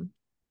down.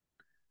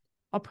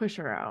 I'll push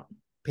her out.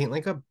 Paint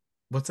like a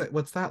what's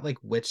that like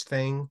witch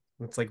thing?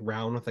 It's like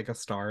round with like a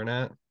star in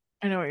it.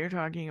 I know what you're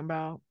talking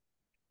about.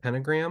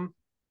 Pentagram?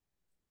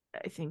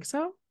 I think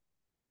so.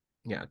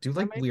 Yeah, do That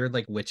like might. weird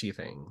like witchy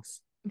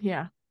things.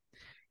 Yeah.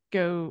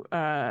 Go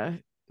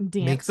Make the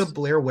dance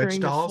Blair Witch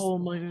during the dolls. full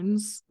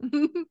moons.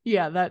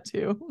 Yeah, that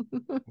too.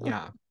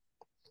 Yeah.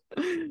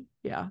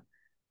 Yeah.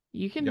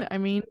 You can, Yep. I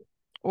mean,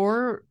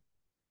 or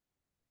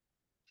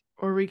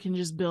we can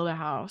just build a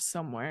house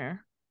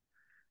somewhere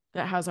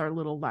that has our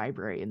little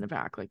library in the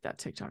back, like that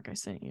TikTok I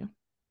sent you.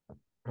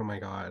 Oh my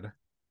God.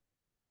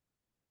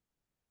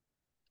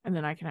 And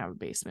then I can have a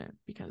basement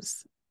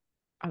because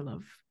I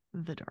love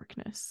the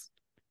darkness.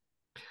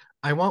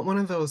 I want one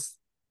of those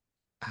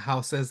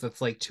houses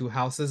that's like two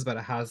houses, but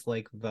it has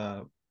like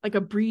the Like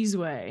a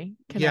breezeway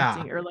yeah,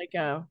 connecting, or like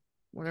a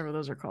whatever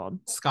those are called.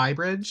 sky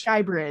bridge.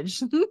 Sky bridge.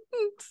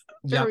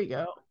 There Yep. we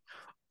go.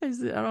 I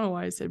don't know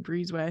why I said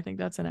breezeway. I think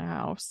that's in a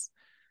house.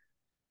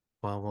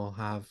 Well, we'll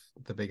have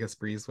the biggest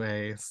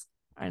breezeway,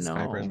 I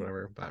sky bridge, know.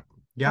 whatever. But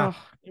yeah,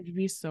 Oh, it'd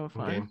be so okay.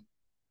 fun.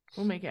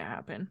 We'll make it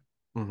happen.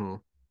 Mm-hmm.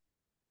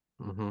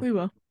 Mm-hmm. We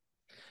will.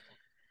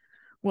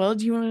 Well,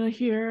 do you want to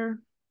hear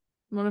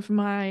one of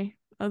my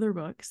other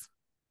books?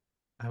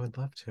 I would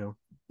love to.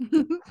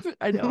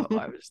 I know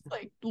I was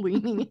like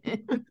leaning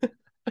in,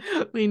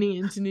 leaning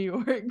into New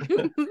York.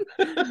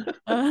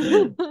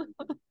 uh,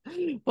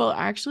 well,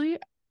 actually,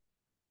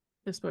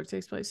 This book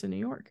takes place in New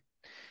York.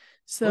 Oh,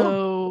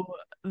 So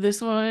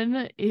this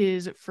one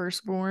is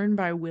Firstborn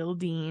by Will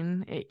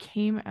Dean. It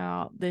came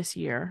out this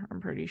year, I'm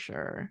pretty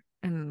sure.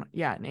 And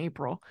yeah, in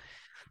April.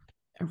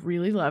 I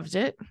really loved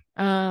it.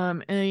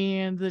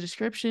 And the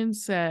description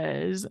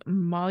says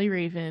Molly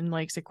Raven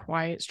likes a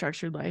quiet,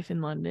 structured life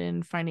in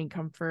London, finding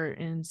comfort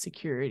in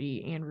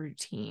security and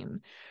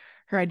routine.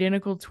 Her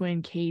identical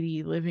twin,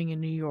 Katie, living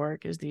in New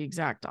York, is the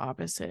exact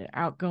opposite,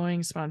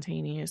 outgoing,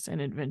 spontaneous,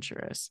 and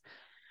adventurous.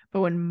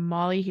 But when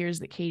Molly hears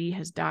that Katie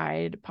has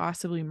died,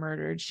 possibly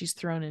murdered, she's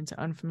thrown into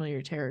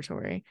unfamiliar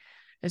territory.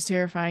 As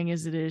terrifying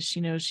as it is,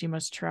 she knows she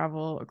must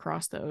travel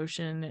across the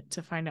ocean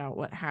to find out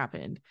what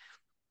happened.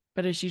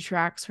 But as she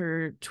tracks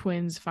her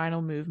twin's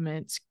final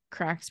movements,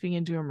 cracks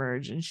begin to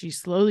emerge, and she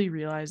slowly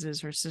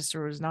realizes her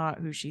sister was not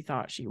who she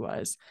thought she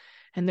was.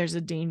 And there's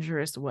a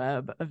dangerous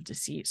web of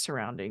deceit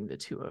surrounding the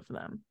two of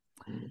them.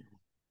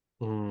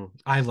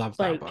 I love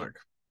that Like, book.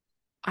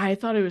 I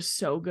thought it was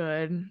so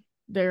good.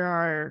 There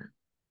are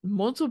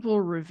multiple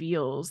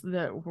reveals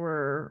that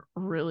were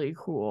really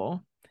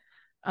cool.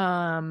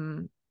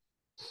 Um,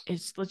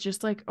 it's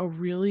just like a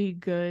really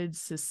good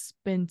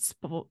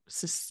suspenseful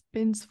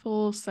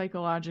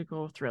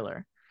psychological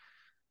thriller.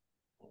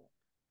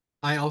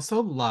 I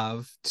also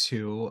love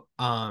to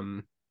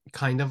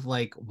kind of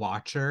like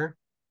Watcher,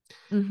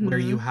 where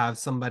you Mm-hmm. have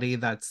somebody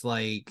that's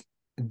like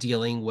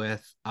dealing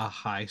with a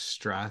high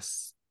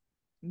stress,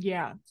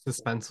 Yeah.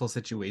 suspenseful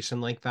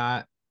situation like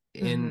that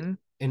in Mm-hmm.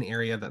 an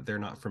area that they're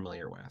not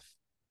familiar with.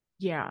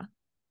 Yeah.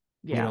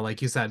 You Yeah. know,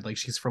 like you said, like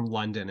she's from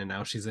London and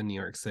now she's in New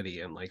York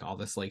City and like all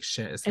this like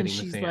shit is And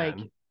hitting the she's like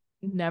fan.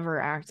 never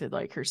acted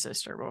like her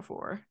sister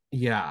before.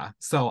 Yeah.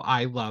 So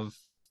I loved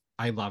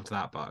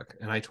that book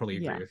and I totally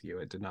agree Yeah. with you.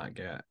 It did not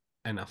get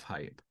enough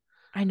hype.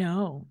 I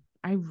know.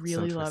 I So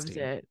really loved twisty.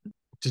 it.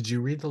 Did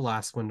you read The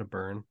Last One to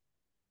Burn?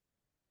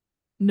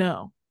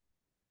 No, I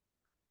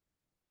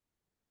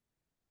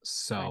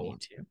So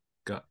need to.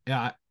 good.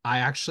 Yeah, I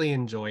actually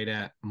enjoyed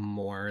it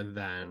more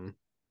than,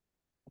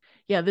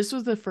 Yeah, this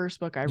was the first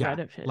book I yeah, read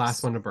of Last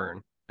his. One to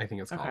Burn, I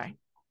think it's called. Okay.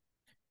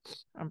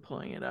 I'm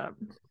pulling it up.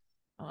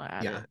 I'll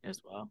add Yeah, it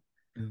as well.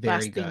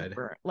 very good.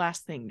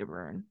 Last thing to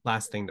burn.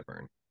 Last Thing to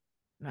Burn.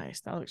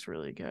 Nice. That looks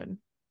really good.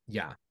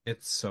 Yeah,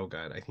 it's so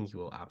good. I think you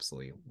will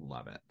absolutely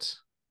love it.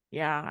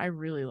 Yeah, I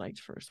really liked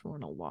first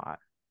one a lot.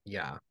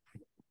 Yeah,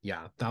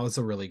 yeah, that was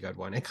a really good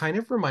one. It kind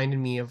of reminded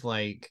me of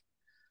like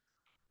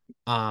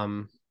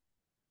um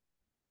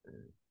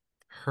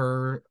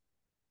her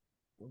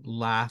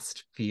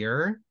last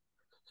fear.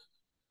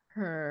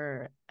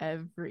 Her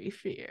every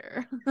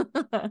fear.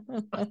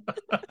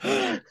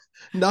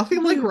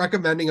 Nothing like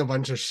recommending a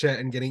bunch of shit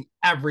and getting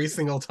every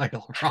single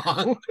title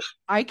wrong.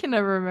 I can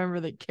never remember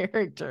the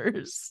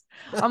characters.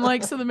 I'm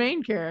like, so the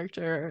main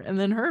character and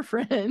then her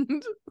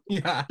friend.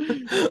 Yeah.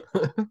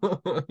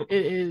 It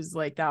is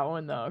like that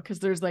one though, because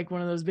there's like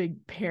one of those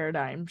big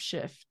paradigm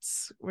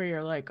shifts where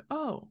you're like,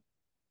 oh,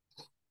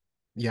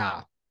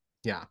 Yeah.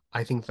 Yeah.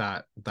 I think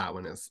that that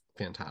one is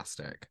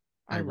fantastic.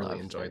 I I really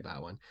loved enjoyed it.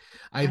 that one.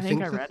 I I think I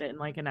think that read it in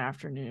like an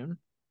afternoon.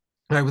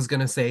 I was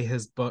gonna say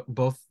his book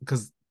both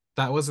because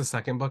that was the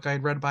second book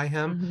I'd read by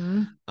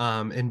him.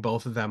 Mm-hmm. And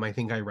both of them I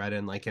think I read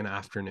in like an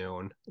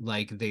afternoon.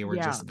 Like they were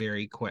Yeah. just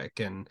very quick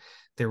and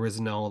there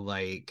was no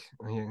like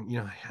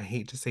I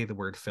hate to say the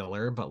word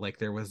filler, but like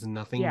there was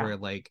nothing Yeah. where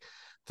like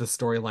the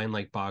storyline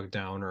like bogged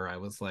down or I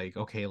was like,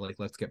 okay, like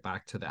let's get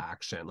back to the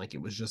action. Like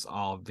it was just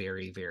all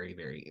very, very,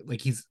 very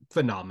like he's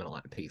phenomenal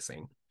at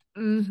pacing.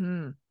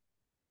 Mm-hmm.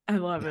 I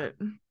love Yeah. it.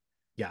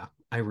 Yeah.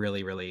 I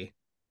really, really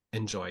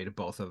enjoyed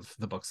both of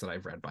the books that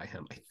I've read by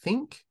him. I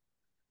think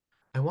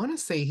I want to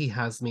say he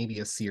has maybe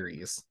a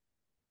series.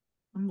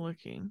 I'm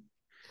looking.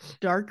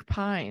 Dark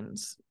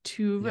Pines, Yes.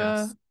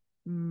 Tuva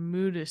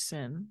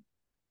Mudison.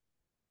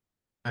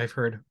 I've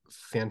heard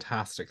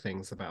fantastic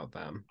things about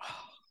them.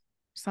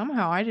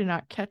 Somehow I did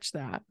not catch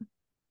that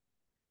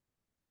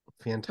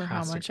for how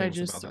Fantastic much I things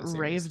about just that series.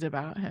 raved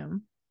about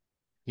him.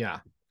 Yeah.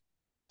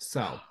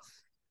 So,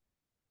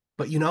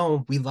 but you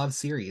know, we love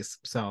series.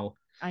 So,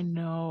 I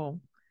know.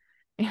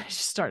 I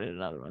just started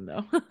another one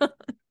though.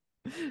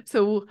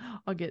 So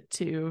I'll get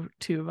to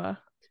Tuva.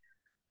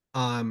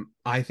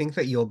 I think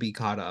that you'll be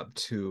caught up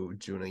to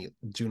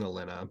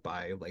Junalina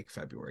by like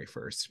February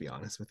 1st, to be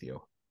honest with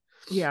you.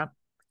 Yeah.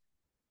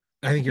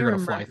 I I think can't you're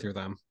gonna fly remember. through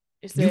them.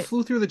 Is You it?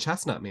 flew through the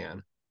Chestnut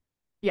Man.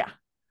 Yeah,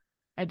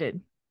 I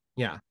did.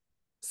 Yeah.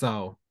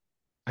 So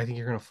I think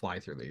you're gonna fly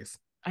through these.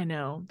 I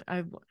know.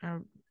 I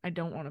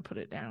don't want to put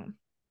it down.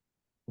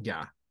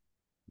 Yeah.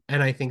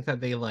 And I think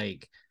that they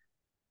like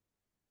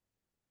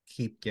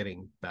keep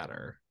getting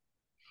better.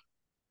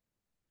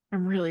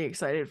 I'm really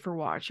excited for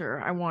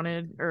Watcher. I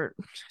wanted or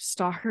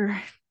Stalker.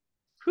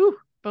 Whew,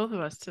 both of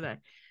us today.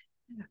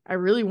 I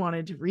really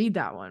wanted to read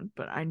that one,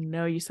 but I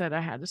know you said I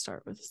had to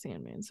start with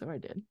Sandman, so I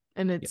did.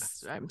 And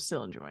Yes. I'm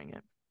still enjoying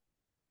it.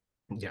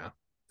 Yeah.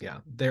 Yeah.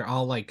 They're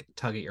all like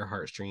tug at your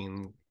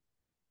heartstring,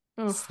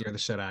 Oh, scare the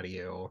shit out of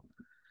you,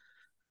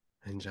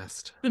 and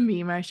just the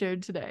meme I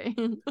shared today,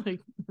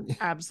 like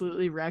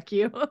absolutely wreck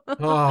you.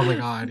 oh my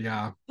god,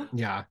 yeah.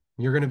 Yeah.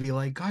 You're gonna be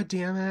like, God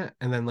damn it.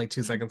 And then like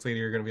 2 seconds later,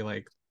 you're gonna be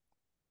like,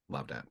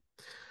 loved it.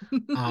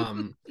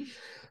 Um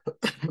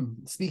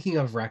Speaking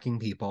of wrecking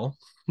people,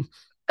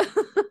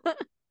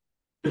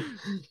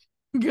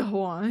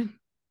 Go on.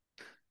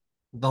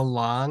 The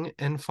Long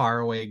and Far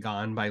Away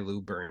Gone by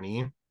Lou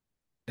Berney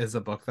is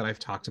a book that I've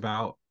talked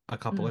about a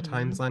couple of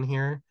times Hmm. on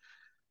here.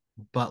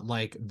 But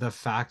like the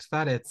fact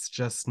that it's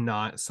just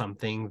not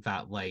something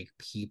that like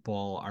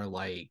people are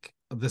like,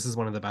 this is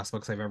one of the best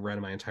books I've ever read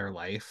in my entire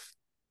life.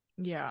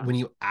 Yeah. When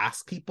you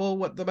ask people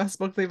what the best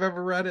book they've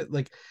ever read, it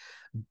like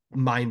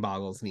mind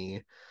boggles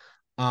me.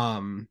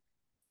 Um,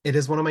 it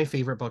is one of my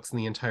favorite books in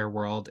the entire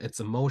world. It's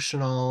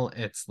emotional,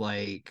 it's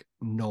like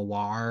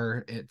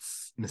noir,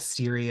 it's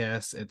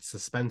mysterious, it's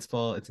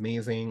suspenseful, it's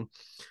amazing.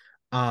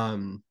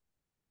 Um,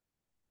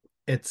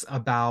 it's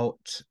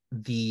about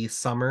the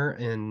summer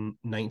in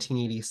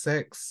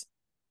 1986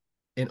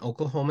 in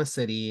Oklahoma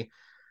City.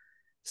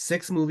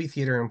 6 movie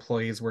theater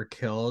employees were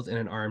killed in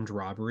an armed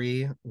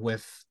robbery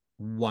with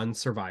one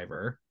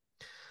survivor.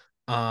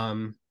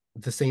 Um,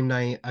 the same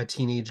night, a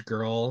teenage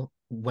girl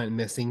went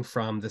missing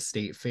from the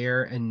state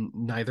fair, and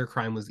neither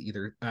crime was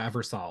either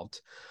ever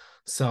solved.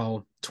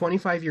 So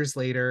 25 years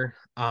later,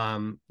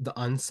 the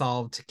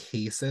unsolved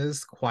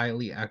cases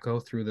quietly echo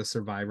through the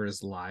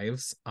survivors'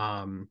 lives.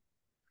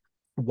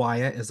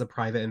 Wyatt is a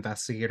private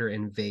investigator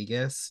in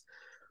Vegas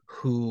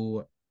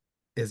who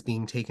is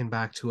being taken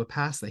back to a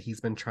past that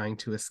he's been trying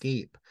to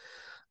escape.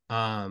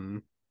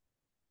 Um,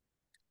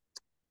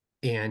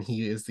 and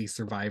he is the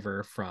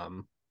survivor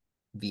from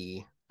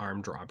the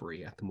armed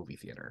robbery at the movie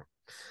theater.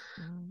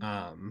 Mm.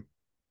 Um,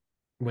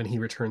 when he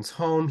returns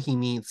home, he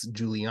meets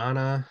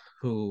Juliana,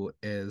 who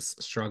is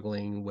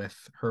struggling with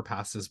her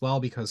past as well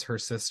because her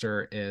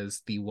sister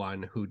is the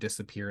one who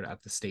disappeared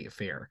at the state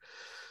fair.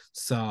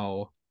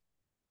 So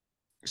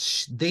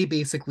they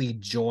basically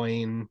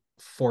join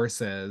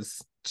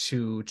forces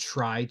to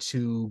try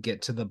to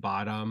get to the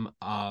bottom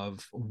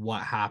of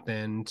what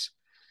happened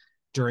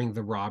during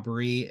the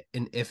robbery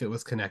and if it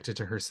was connected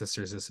to her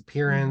sister's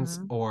disappearance,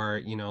 Hmm.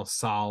 or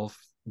solve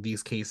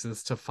these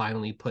cases to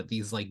finally put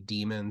these like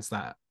demons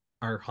that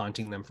are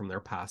haunting them from their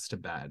past to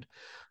bed,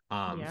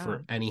 Yeah.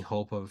 for any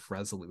hope of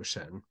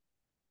resolution.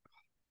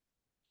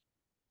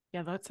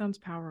 Yeah, that sounds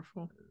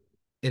powerful.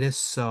 It is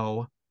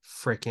so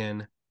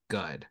freaking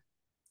good.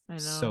 I know.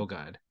 So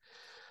good.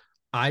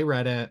 I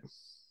read it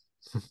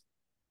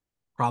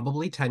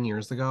probably 10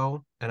 years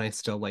ago and I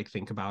still like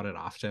think about it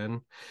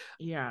often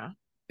Yeah.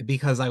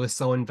 because I was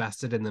so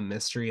invested in the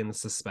mystery and the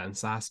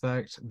suspense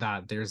aspect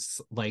that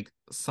there's like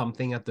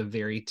something at the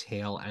very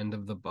tail end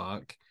of the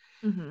book.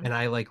 Hmm. And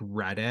I like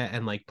read it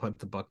and like put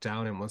the book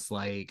down and was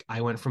like,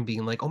 I went from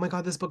being like, oh my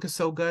God, this book is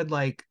so good,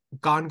 like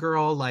Gone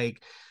Girl,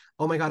 like,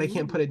 oh my God, I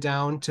can't put it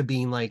down, to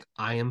being like,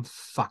 I am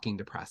fucking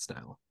depressed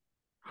now.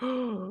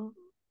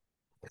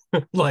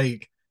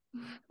 Like,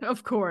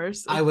 Of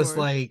course, I of was course.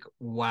 like,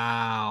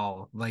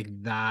 wow, like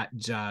that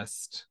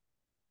just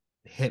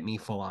hit me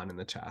full on in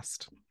the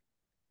chest.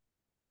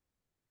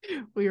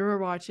 We were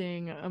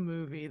watching a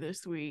movie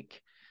this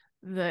week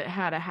that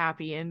had a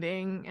happy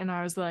ending, and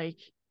I was like,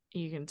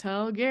 you can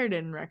tell Garrett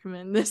didn't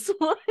recommend this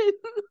one.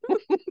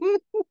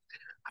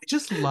 I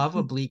just love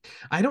a bleak.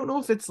 I don't know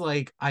if it's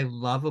like I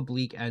love a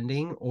bleak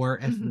ending or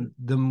if Mhm.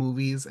 the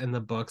movies and the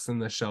books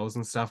and the shows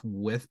and stuff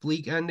with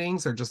bleak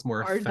endings are just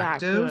more Are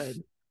that effective.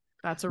 good?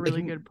 That's a Like,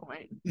 really good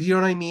point. you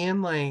know what I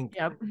mean? Like,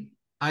 Yep.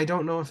 I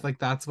don't know if like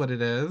that's what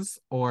it is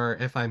or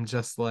if I'm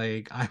just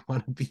like I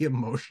want to be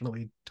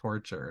emotionally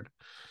tortured.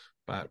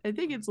 But I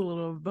think it's a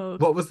little of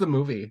both. what was the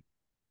movie?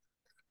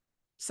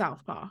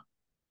 Southpaw.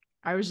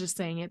 I was just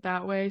saying it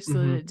that way so that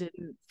Mm-hmm. it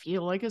didn't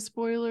feel like a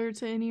spoiler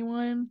to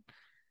anyone.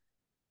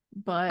 I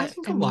But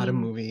think I a lot of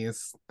mean,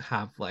 movies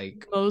have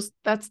like,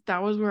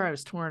 that was where I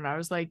was torn. I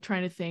was like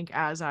trying to think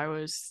as I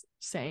was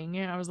saying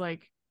it. I was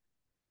like,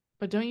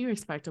 but don't you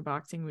expect a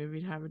boxing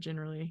movie to have a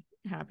generally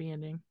happy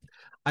ending?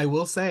 I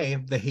will say,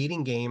 The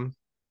Hating Game.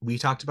 We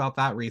talked about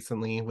that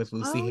recently with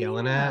Lucy Oh Hale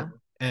in it, yeah.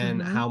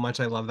 and Mm-hmm. how much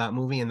I love that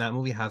movie, and that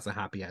movie has a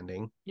happy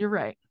ending. You're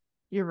right.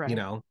 You're You right.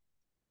 know,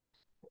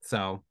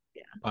 so,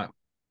 Yeah. but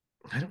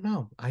I don't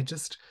know. I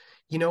just,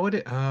 you know what?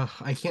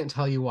 I can't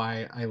tell you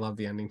why I love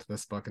the ending to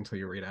this book until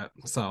you read it.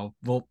 So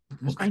we'll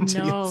I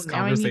continue know. this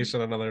Now I need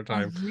conversation another you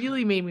time.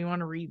 really made me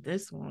want to read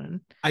this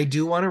one. I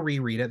do want to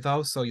reread it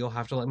though, so you'll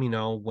have to let me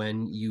know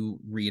when you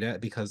read it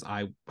because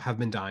I have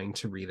been dying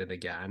to read it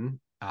again.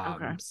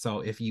 Okay. So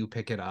if you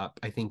pick it up,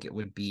 I think it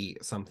would be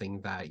something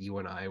that you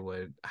and I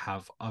would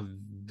have a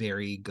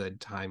very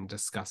good time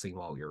discussing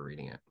while we were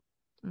reading it.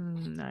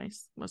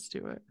 Nice. Let's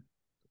do it.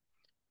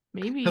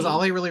 Because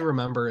all Maybe. I really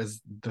remember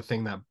is the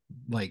thing that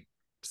like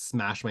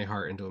smashed my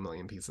heart into a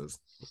million pieces.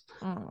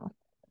 Oh,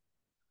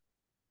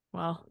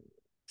 well,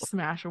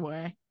 smash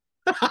away.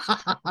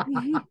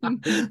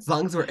 As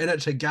long as we're in it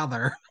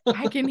together.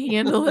 I can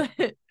handle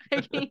it.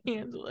 I can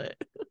handle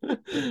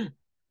it.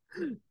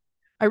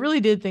 I really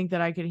did think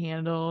that I could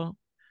handle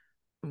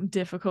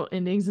difficult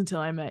endings until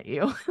I met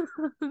you.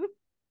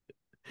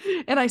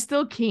 And I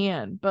still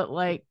can, but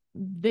like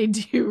they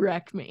do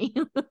wreck me.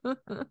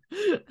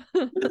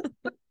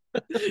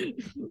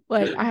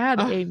 Like I had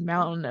Ah, a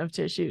mountain of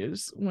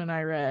tissues when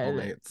I read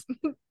soulmates.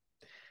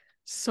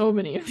 so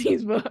many of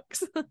these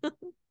books.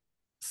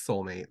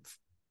 Soulmates.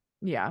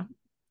 Yeah,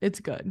 it's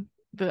good.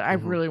 But I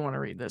Mhm. really want to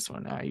read this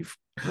one now. You've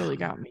really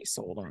got me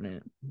sold on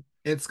it.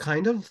 It's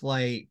kind of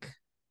like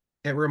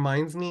it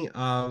reminds me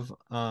of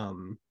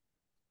um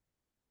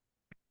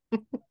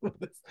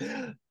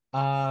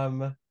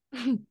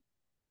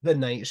The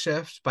Night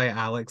Shift by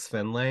Alex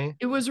Finlay.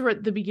 It was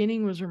the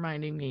beginning was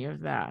reminding me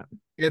of that.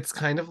 It's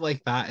kind of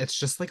like that. It's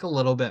just like a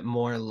little bit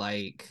more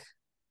like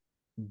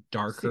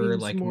darker,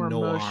 Seems like more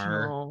noir.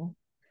 emotional.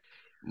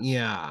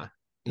 Yeah.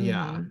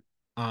 Yeah.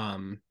 Hmm.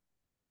 Um,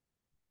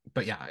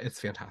 but yeah, it's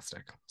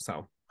fantastic.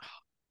 So